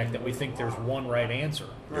with the fact that we think there's one right answer.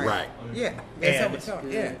 Right. Yeah. That's how we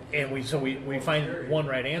talk. Yeah. And we find one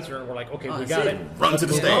right answer, and we're like, okay, we that's got it. it. Run to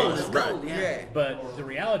the Let's stage. go, Right. yeah. But the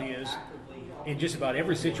reality is, in just about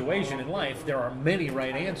every situation in life, there are many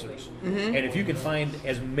right answers. And if you can find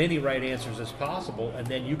as many right answers as possible, and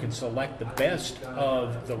then you can select the best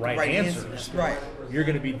of the right answers, Right. you're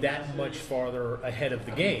going to be that much farther ahead of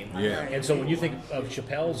the game. Yeah. And so when you think of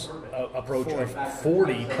Chappelle's approach of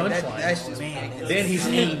 40 punchlines, That's just Man, then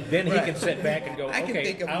he Right. can sit back and go, I can okay,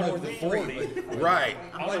 think of out more of the than 40, Right.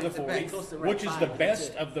 out of the 40, which is the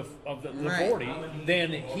best of the Right. 40,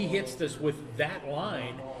 then he hits this with that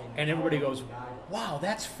line, and everybody goes, wow,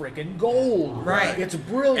 that's freaking gold. Right. It's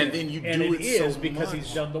brilliant. And then you and do it it so is because much.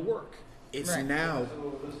 he's done the work. It's Right. now,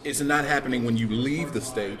 it's not happening when you leave the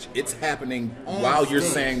stage. It's happening while you're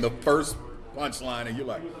stage. saying the first punchline, and you're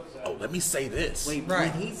like, oh, let me say this. Wait,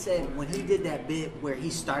 Right. when he did that bit where he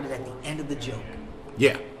started at the end of the joke,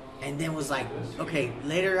 Yeah. and then was like, okay,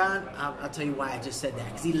 later on, I'll tell you why I just said that.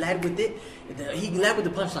 Because he led with it. He led with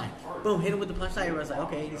the punchline. Boom, hit him with the punchline. Everyone's like,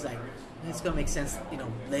 okay. He's like, it's going to make sense,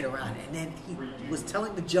 later on. And then he was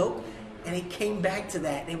telling the joke, and it came back to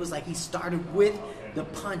that. It was like he started with the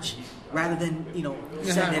punch rather than,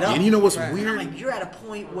 setting it up. And you know what's Right. weird? I'm like, you're at a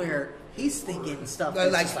point where he's thinking stuff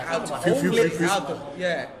Like, that's just out the oh, whole phew, list phew, out the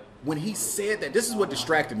yeah. When he said that, this is what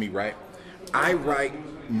distracted me, right? I write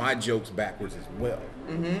my jokes backwards as well.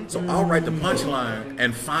 So I'll write the punchline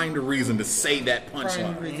and find a reason to say that Find a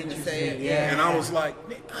punchline. reason to say it. Yeah. And I was like,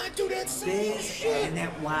 I do that same this shit. and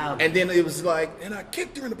that wild. And then it was like, and I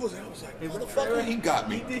kicked her in the pussy. I was like, motherfucker, he got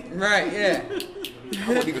me. Right. Yeah. I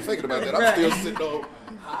wasn't even thinking about that. I'm Right. still sitting on,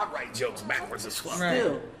 I write jokes backwards as fuck. Right.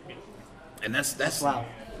 Still, And that's wow.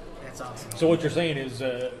 That's awesome. So what you're saying is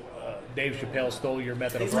Dave Chappelle stole your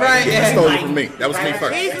method of Right. writing. He Yeah. stole it from me. That was me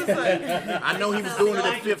first. Jesus, like, I know he was doing it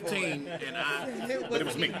at 15, but it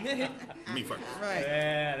was me. Me first. right.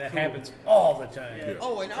 Yeah, that happens all the time.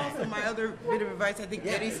 Oh, and also my other bit of advice, I think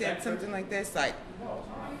Eddie said something like this, like,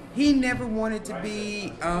 he never wanted to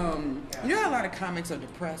be, how a lot of comics are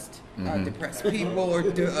depressed, depressed people, or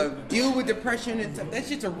deal with depression and stuff. That's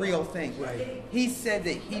just a real thing. Right. He said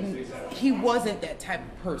that he wasn't that type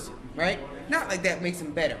of person, right? Not like that makes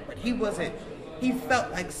him better, but he wasn't. He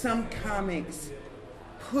felt like some comics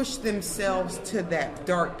push themselves to that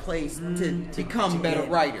dark place to become better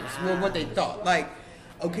writers. Well, what they thought, like,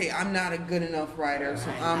 okay, I'm not a good enough writer, so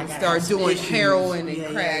I'm gotta start have some doing issues. heroin and Yeah,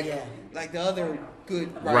 yeah, crack yeah. like the other good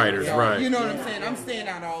Writers, are. right. You know what I'm saying? I'm staying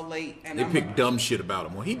out all late, and They I'm pick dumb shit about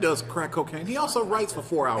him. When he does crack cocaine, he also writes for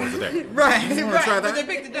 4 hours a day. right, You wanna right. try But that?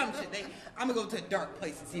 they pick the dumb shit. I'm gonna go to a dark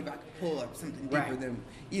place and see if I can pull up something deeper Right. than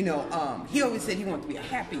he always said he wanted to be a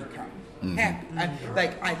happy comic. Mm-hmm.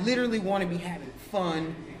 Happy. I literally want to be having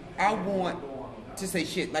fun. I want to say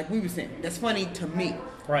shit like we were saying. That's funny to me.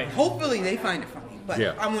 Right. Hopefully they find it funny, but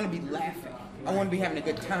Yeah. I want to be laughing. I want to be having a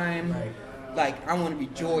good time. Like I want to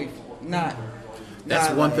be joyful, not. That's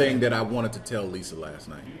not one like- thing that I wanted to tell Lisa last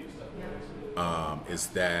night. Is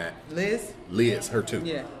that Liz. Liz, her too.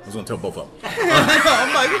 Yeah. I was gonna tell both of them.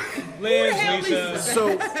 I'm like, Liz, hell Lisa,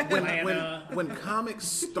 So when Lana. when comics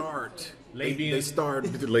start, Labian. they start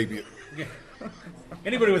with the labia.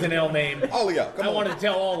 anybody with an L name, All of y'all, come I on. wanted to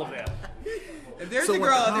tell all of them. if there's So a when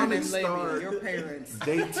girl out there named comics Labia, start- your parents,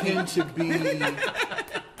 They tend to be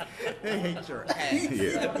they hate your ass.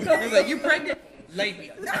 yeah. They're like, you pregnant?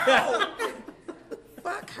 Labia. No!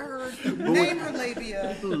 Fuck her. Name her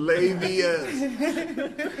Labia.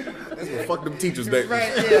 Labias. That's what fuck them teachers did.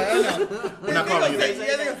 Right, yeah, I know. We're not calling you that.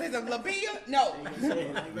 Yeah, they're gonna say something. Labia? No.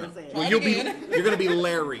 Well, you're gonna be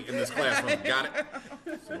Larry in this classroom. Got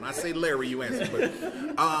it? So when I say Larry, you answer. But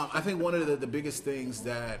I think one of the biggest things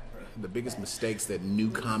the biggest mistakes that new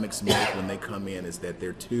comics make when they come in is that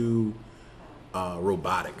they're too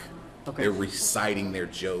robotic. Okay. They're reciting their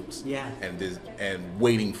jokes. Yeah. And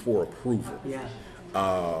waiting for approval. Yeah.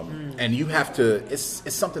 And you have to. It's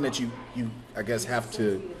something that you I guess have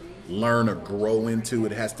to learn or grow into.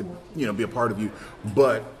 It has to be a part of you.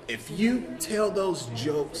 But if you tell those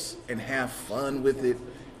jokes and have fun with it,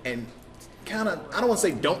 and kind of, I don't want to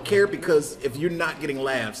say don't care, because if you're not getting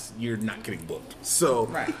laughs, you're not getting booked. So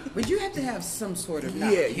Right. But you have to have some sort of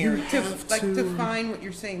not Yeah, you caring have to to- find what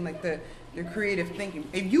you're saying, like the creative thinking.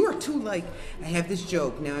 If you are too like, I have this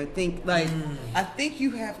joke now, I think I think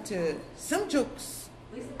you have to. Some jokes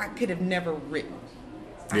I could have never written.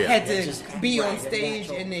 I had to be on stage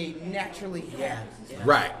and they naturally have.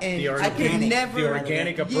 Right. And I could never the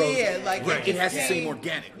organic approach. Yeah, like it has to seem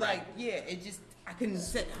organic. Like it just I couldn't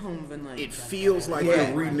sit home and like. It feels like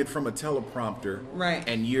you're reading it from a teleprompter, right?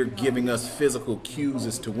 And you're giving us physical cues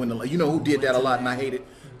as to when the. You know who did that a lot, and I hate it.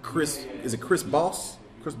 Chris Boss?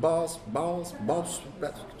 Chris Boss?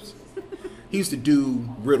 He used to do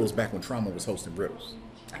riddles back when Trauma was hosting riddles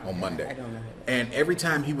on Monday. I don't know. And every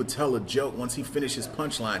time he would tell a joke, once he finished his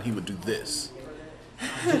punchline, he would do this.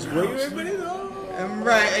 Just wait, everybody know.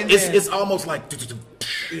 Right. And it's almost like.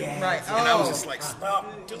 Right. And I was just like,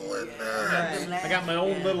 stop doing that. I got my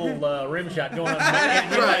own little rim shot going on in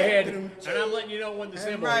my head, and I'm letting you know when the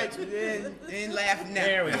symbol right. is. And laughing now.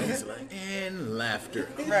 There we go. It's like, and laughter.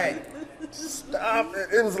 Right. Stop it.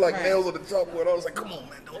 It was like nails on the chalkboard. I was like, come on,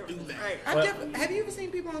 man, don't do that. Have you ever seen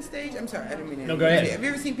people on stage? I'm sorry, I didn't mean to. No, go ahead. Have you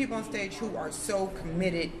ever seen people on stage who are so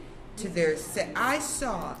committed to their set? I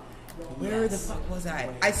saw, where the fuck was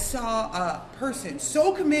I? I saw a person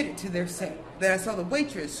so committed to their set that I saw the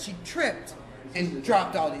waitress, she tripped and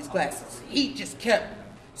dropped all these glasses. He just kept.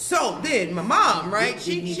 So then my mom, right?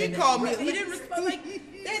 She called me. He didn't respond. Like,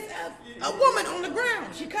 there's a woman on the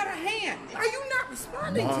ground. She cut her hand. Are you not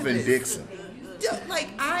responding to Marvin this? Dixon. Like,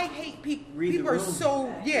 I hate people. People are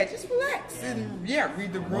so, just relax and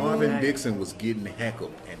read the room. Marvin Dixon was getting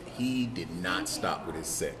heckled, and he did not stop with his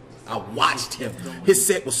set. I watched him. His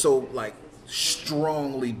set was so like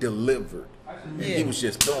strongly delivered. And he was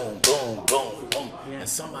just boom, boom, boom, boom. And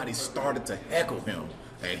somebody started to heckle him,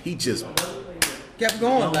 and he just kept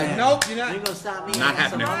going. Like, nope, you're not. You're gonna stop me. Not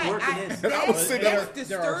happening. That's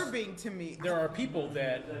disturbing to me. There are people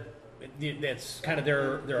that's kind of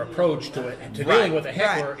their approach to it, to dealing with a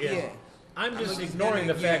heckler is, I'm just ignoring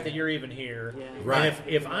the fact that you're even here. Yeah. Right. And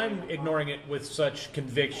if I'm ignoring it with such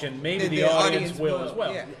conviction, maybe the audience will as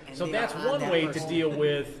well. Yeah. So And that's they are one that way to person. deal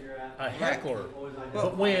with a heckler.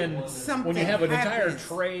 But when you something have an entire happens.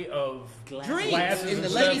 tray of Drinks glasses and the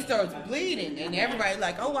stuff, lady starts bleeding and everybody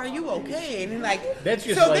like, oh, are you okay? And then like, That's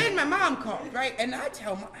just so like- then my mom called, right? And I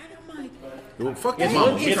tell my, I'm like, well, fuck your It's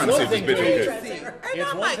mom. one- I'm it's trying to one say thing this bitch to- okay. and it's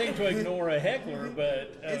I'm one like, thing to ignore a heckler,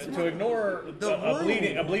 but to ignore the a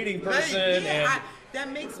room. bleeding person that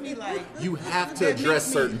makes me like. You have to that address makes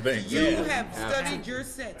me- certain things. You Yeah. have studied your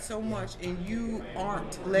set so much, and you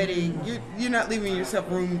aren't letting you're not leaving yourself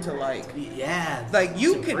room to like. Yeah. Like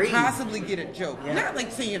you to could breathe. possibly get a joke, Yeah. not like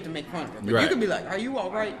saying you have to make fun of it, but Right. you could be like, "Are you all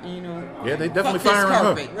right?" You know. Yeah, they definitely Fuck this firing her.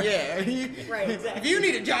 carpet. Yeah. Right, exactly. If you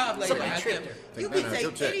need a job later, Somebody I tripped can- her. you Take can that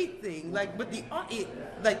out, say check. anything. Like, but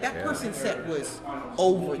like that person's set was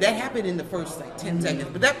over. That happened in the first like 10 seconds,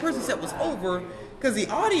 but that person's set was over because the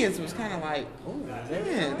audience was kind of like, "Oh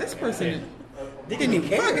man, this person didn't even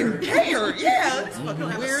fucking care." Yeah, this fucking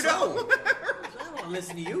weirdo. I don't want to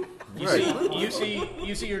listen to you.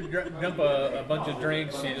 You see her dump a bunch of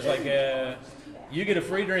drinks. You're just like, you get a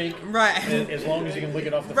free drink, Right. As long as you can lick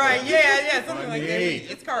it off the floor. Right, yeah, something like that. Hey.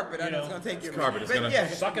 It's carpet. I know You it's know, gonna take you. carpet, it's But gonna- yeah,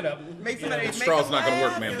 Suck it up. make somebody. That straw's not gonna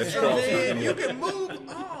work, man. That straw's not gonna You work. can move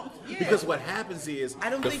off. Yeah. Because what happens is I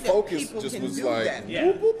don't the think that focus people just can was do like, that. Yeah.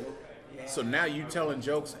 whoop, whoop. So now you telling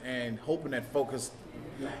jokes and hoping that focus,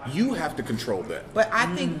 you have to control that. But I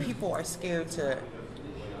think people are scared to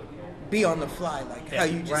be on the fly, like how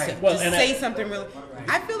you just said. Well, Just and say something really.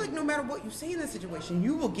 I feel like no matter what you say in this situation,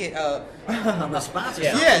 you will get a response. or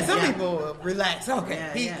Yeah. something. yeah. Some people will relax.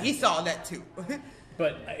 Okay, Yeah, he saw that too.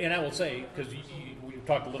 But and I will say because we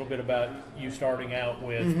talked a little bit about you starting out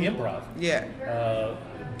with improv. Yeah.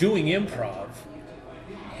 Doing improv.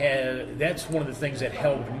 That's one of the things that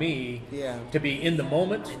helped me to be in the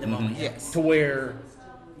moment. In the moment. Yes. To where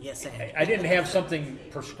Yes. I didn't have something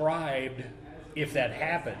prescribed if that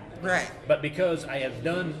happened. Right. But because I have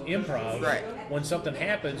done improv, Right. when something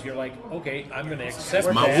happens, you're like, okay, I'm going to accept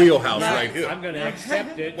That's my that. wheelhouse right here. I'm going to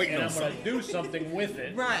accept it, Waiting and on I'm going to do something with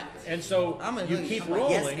it. Right. And so I'm gonna you leave. keep I'm like,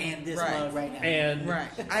 Yes, rolling. and this Right. mug right now. And Right.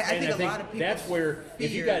 I think a lot of people that's where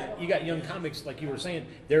if you fear- got young comics like you were saying,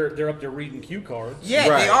 they're up there reading cue cards. Yeah,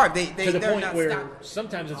 Right. they are. They To the they're point not where stopping.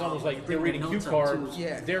 sometimes it's almost like they're reading cue notes up, cards. too.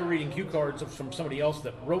 Yeah. They're reading cue cards from somebody else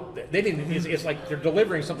that wrote that. They didn't. It's like they're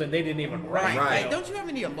delivering something they didn't even write. Right. Right. Like, don't you have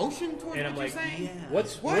any emotion towards And what I'm you're like, saying?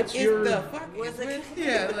 what's What is your the fuck is this?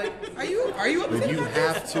 Yeah, like, are you upset But you about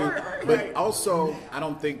have this? to. Or- But also, I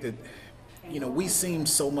don't think that, we seem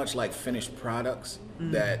so much like finished products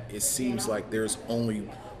that it seems like there's only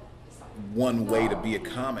one way to be a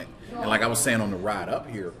comic. And like I was saying on the ride up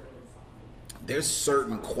here, there's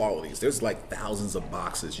certain qualities. There's like thousands of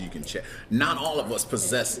boxes you can check. Not all of us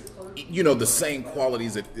possess, the same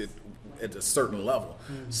qualities at a certain level.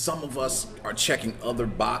 Some of us are checking other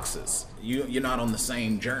boxes. You're not on the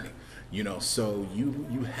same journey. You know, so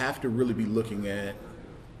you have to really be looking at,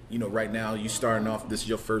 you know, right now you starting off, this is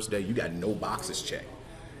your first day, you got no boxes checked.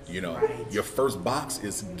 You know, your first box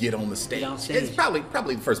is get on the stage. Get on stage. It's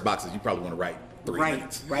probably the first box is you probably want to write 3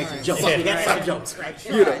 minutes. Right, some jokes. You got some jokes, right?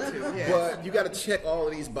 You know, but you got to check all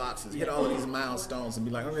of these boxes, hit all of these milestones, and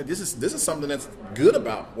be like, okay, this is something that's good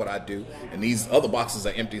about what I do, and these other boxes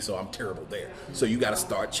are empty, so I'm terrible there. So you got to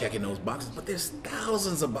start checking those boxes. But there's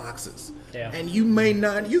thousands of boxes, and you've been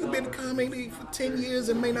in comedy for 10 years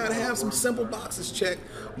and may not have some simple boxes checked,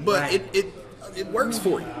 but it works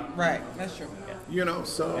for you. Right, that's true. You know,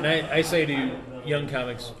 so. And I say to young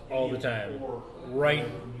comics all the time, write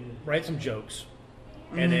some jokes,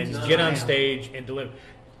 and then get on stage and deliver.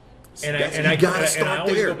 And I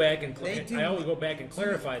always go back and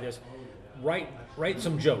clarify this. Write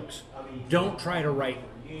some jokes. Don't try to write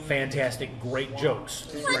fantastic, great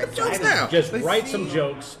jokes. Write jokes now. Just write some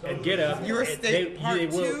jokes and get up. Your state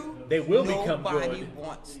part two. They will become good. Nobody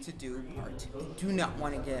wants to do part 2. They do not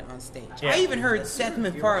want to get on stage. Yeah. I even heard Seth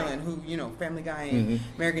MacFarlane, who, you know, Family Guy and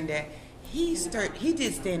American Dad, he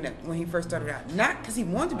did stand up when he first started out. Not because he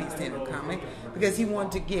wanted to be a stand up comic, because he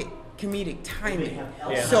wanted to get comedic timing,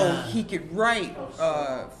 so he could write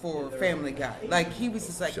for Family Guy. Like, he was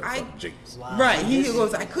just like, he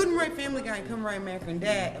goes, I couldn't write Family Guy and couldn't write American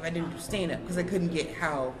Dad if I didn't do stand up, because I couldn't get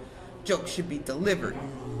how jokes should be delivered.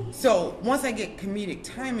 So once I get comedic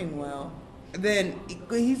timing well, then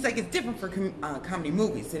he's like, it's different for comedy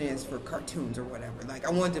movies than it is for cartoons or whatever. Like,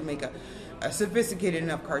 I wanted to make a sophisticated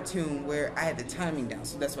enough cartoon where I had the timing down,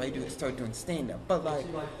 so that's why I started doing stand-up. But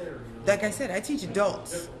like I said, I teach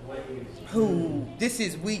adults who, this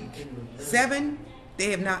is week 7,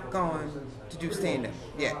 they have not gone to do stand-up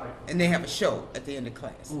yet, and they have a show at the end of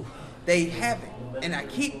class. They haven't, and I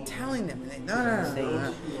keep telling them, and they,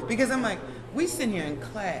 no, because I'm like, we sit here in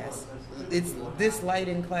class, it's this light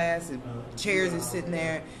in class, and chairs are sitting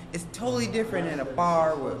there. It's totally different in a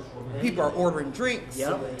bar where people are ordering drinks.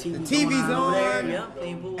 Yep. The TV's on,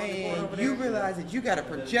 and you realize that you got to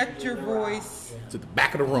project your voice to the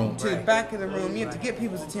back of the room. To the back of the room. You have to get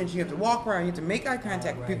people's attention. You have to walk around. You have to make eye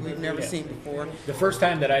contact with people you've never seen before. The first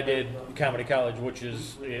time that I did Comedy College, which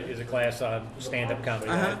is a class on stand-up comedy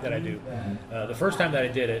that I do, the first time that I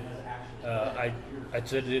did it, I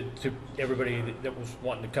said it to everybody that was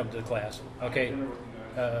wanting to come to the class. Okay,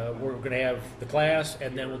 we're going to have the class,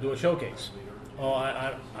 and then we'll do a showcase. Oh,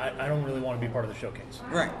 I don't really want to be part of the showcase.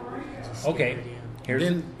 Right. Okay. Here's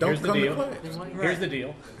the deal. Here's the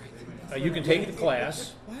deal. You can take the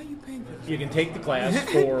class. Why are you paying for this? You can take the class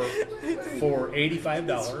for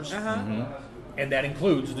 $85, and that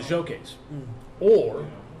includes the showcase. Or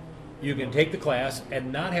you can take the class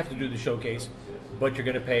and not have to do the showcase, but you're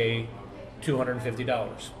going to pay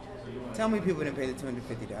 $250. Tell me people didn't pay the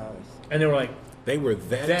 $250. And they were like, they were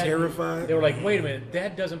that terrified. They were like, wait a minute,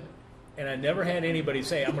 that doesn't. And I never had anybody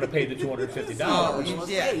say, I'm going to pay the $250.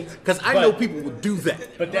 Yeah, because I know people would do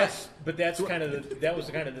that. But that's kind of that was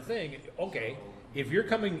kind of the thing. Okay, if you're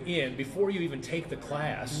coming in before you even take the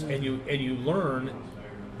class and you learn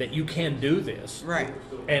that you can do this, right?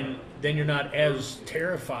 And then you're not as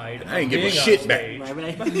terrified. I ain't give a shit back.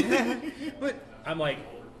 But I'm like,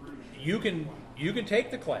 you can take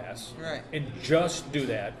the class, right, and just do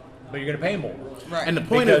that, but you're going to pay more, right? And the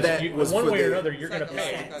point of that was one for way or another, you're going to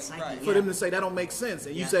pay for them to say that don't make sense,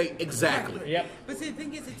 and you say exactly. Yep. But see, the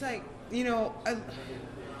thing is, it's like, you know,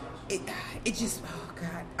 it just, oh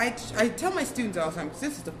God, I tell my students all the time, because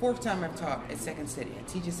this is the 4th time I've taught at Second City. I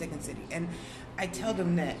teach at Second City, and I tell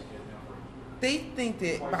them that they think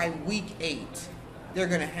that by week 8 they're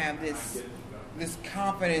going to have this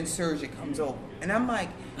confidence surge that comes over. And I'm like,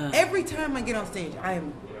 every time I get on stage, I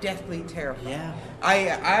am deathly terrified. Yeah.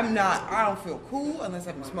 I don't feel cool unless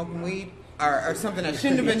I've been smoking weed or something I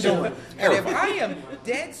shouldn't have been doing. But if I am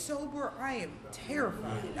dead sober, I am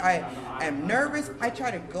terrified. I am nervous. I try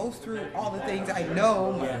to go through all the things I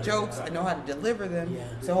know, my jokes, I know how to deliver them,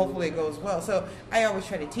 so hopefully it goes well. So I always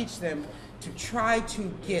try to teach them to try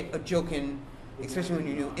to get a joke in, especially when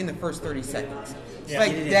you're new, in the first 30 seconds. Yeah.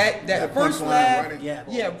 Like that first laugh,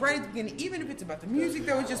 right at the beginning, even if it's about the music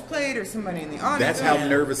that was just played or somebody in the audience. That's how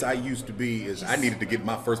nervous I used to be, is I needed to get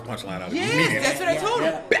my first punchline out immediately. Yes, that's what I told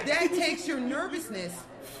him. That takes your nervousness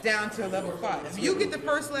down to a level 5. If you get the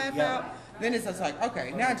first laugh out, then it's just like,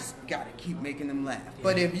 okay, now I just gotta keep making them laugh.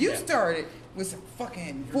 But if you started with a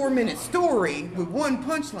fucking 4-minute story with one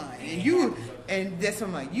punchline, and that's what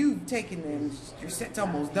I'm like, you've taken them, your set's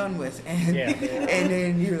almost done with, and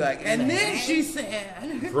then you're like, and then she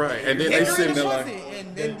said, right, and then they sit there like,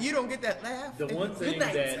 and then you don't get that laugh. The one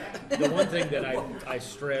thing that I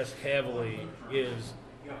stress heavily is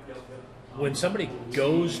when somebody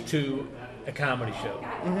goes to a comedy show,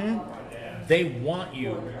 they want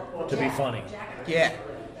you to be funny. Yeah.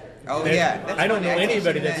 Oh yeah. I don't know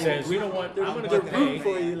anybody that says, you know what, I'm going to go pay.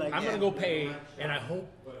 for you, like, I'm going to go pay, and I hope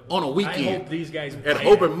On a I weekend. hope these guys At pay.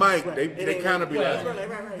 open mic, they kind of be like,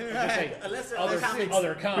 Say, Unless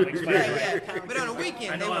other comics. Right, yeah. But on a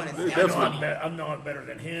weekend, they want to see. I'm not better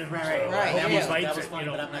than him. Right, so right, I hope he yeah. fights That was it, funny,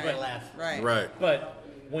 you know. but I'm not gonna laugh. Right. right. But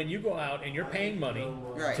when you go out and you're paying money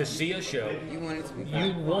Right. to see a show, You want it to be.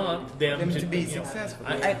 you want them to be you know, successful.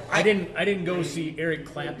 I didn't go see Eric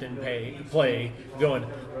Clapton play going.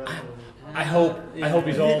 I hope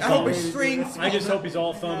he's all thumbs. I hope his strings. I just hope he's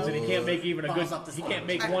all thumbs and he can't make even a good. He can't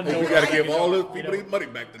make one You note. got to give all those people their money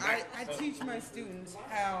back tonight. I teach my students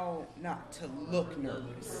how not to look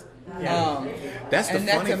nervous. That's the and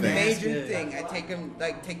that's funny a thing. major thing. I take them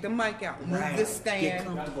take the mic out, move the stand. Get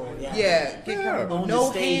comfortable. Get comfortable. On the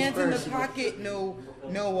No stage hands in the first. pocket. No.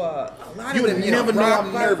 A lot You of would them. never know rock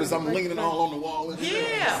I'm bottom. nervous. I'm leaning all on the wall.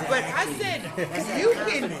 Yeah, but I said if you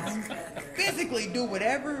can physically do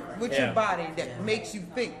whatever with your Yeah. body that makes you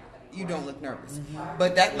think you don't look nervous,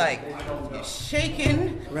 but that like you're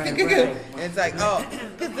shaking, Right. it's like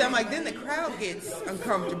because I'm like then the crowd gets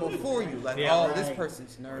uncomfortable for you, like Yeah. this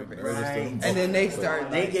person's nervous, Right. and then they start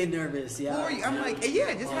They like, get nervous, for yeah. you. I'm like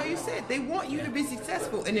yeah, just how you said they want you to be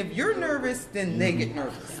successful, and if you're nervous, then they get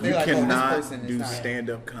nervous. They're You like, cannot this person is do not.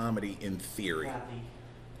 stand-up comedy in theory.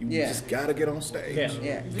 You Yeah. just got to get on stage. Yeah.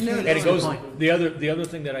 Yeah, And it goes. The other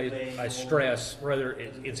thing that I stress, whether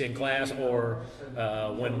it's in class or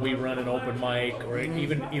when we run an open mic, or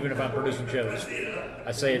even if I'm producing shows,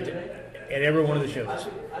 I say it at every one of the shows.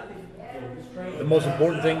 The most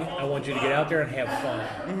important thing, I want you to get out there and have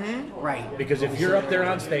fun. Right. Because if you're up there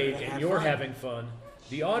on stage and you're having fun,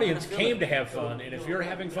 the audience came to have fun, and if you're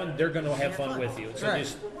having fun, they're going to have fun with you. So Right.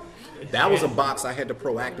 just That was a box I had to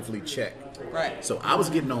proactively check. Right. So I was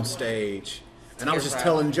getting on stage and I was just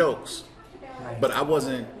telling jokes, but I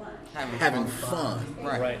wasn't having fun.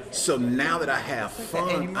 right. So now that I have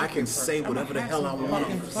fun, I can say whatever the hell I want.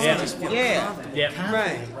 Yeah. Yeah.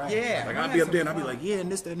 Right. Yeah. Like I'd be up there and I'd be like, yeah,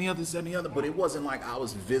 and this, that, and the other, this, that, and the other. But it wasn't like I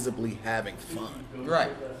was visibly having fun. Right.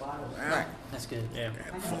 Right. That's good. Yeah.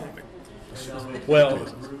 Having fun of it. Well,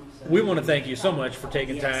 we want to thank you so much for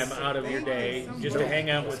taking time out of your day just to hang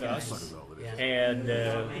out with us. And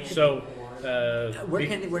Where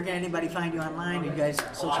can anybody find you online? Are you guys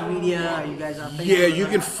social media? Are you guys on Facebook? Yeah, you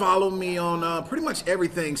can follow me on pretty much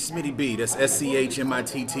everything Smitty B. That's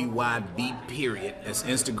SCHMITTYB period. That's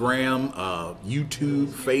Instagram, YouTube,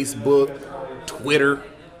 Facebook, Twitter.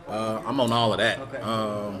 I'm on all of that.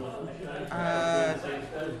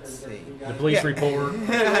 Let's see. the police report.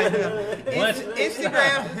 What?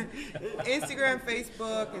 Instagram,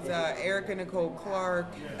 Facebook is Erica Nicole Clark.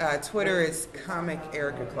 Twitter is Comic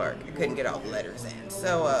Erica Clark. I couldn't get all the letters in.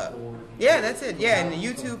 So, yeah, that's it. Yeah, and the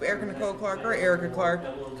YouTube, Erica Nicole Clark or Erica Clark.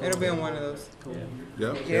 It'll be on one of those.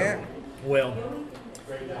 Yeah. Well,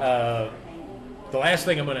 the last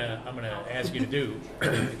thing I'm gonna ask you to do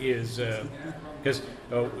is because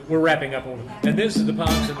we're wrapping up, and this is the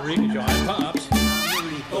Pops and the Rican Show. I'm Pops.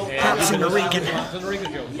 Pops and the Rican. Pops and the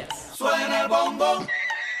Rican Show. Yes. Suena el bombo.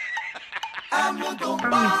 Habla con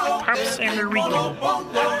bajo. Pops and the Rican.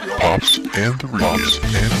 Pops and the Rican.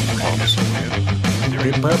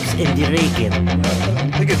 The Pops and the Rican.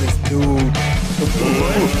 Look at this dude.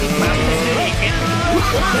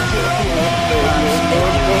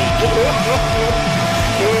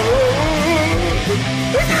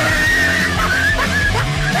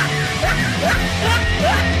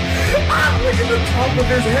 Look at the top of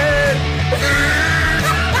his head.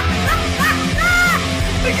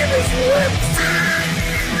 Look at his lips.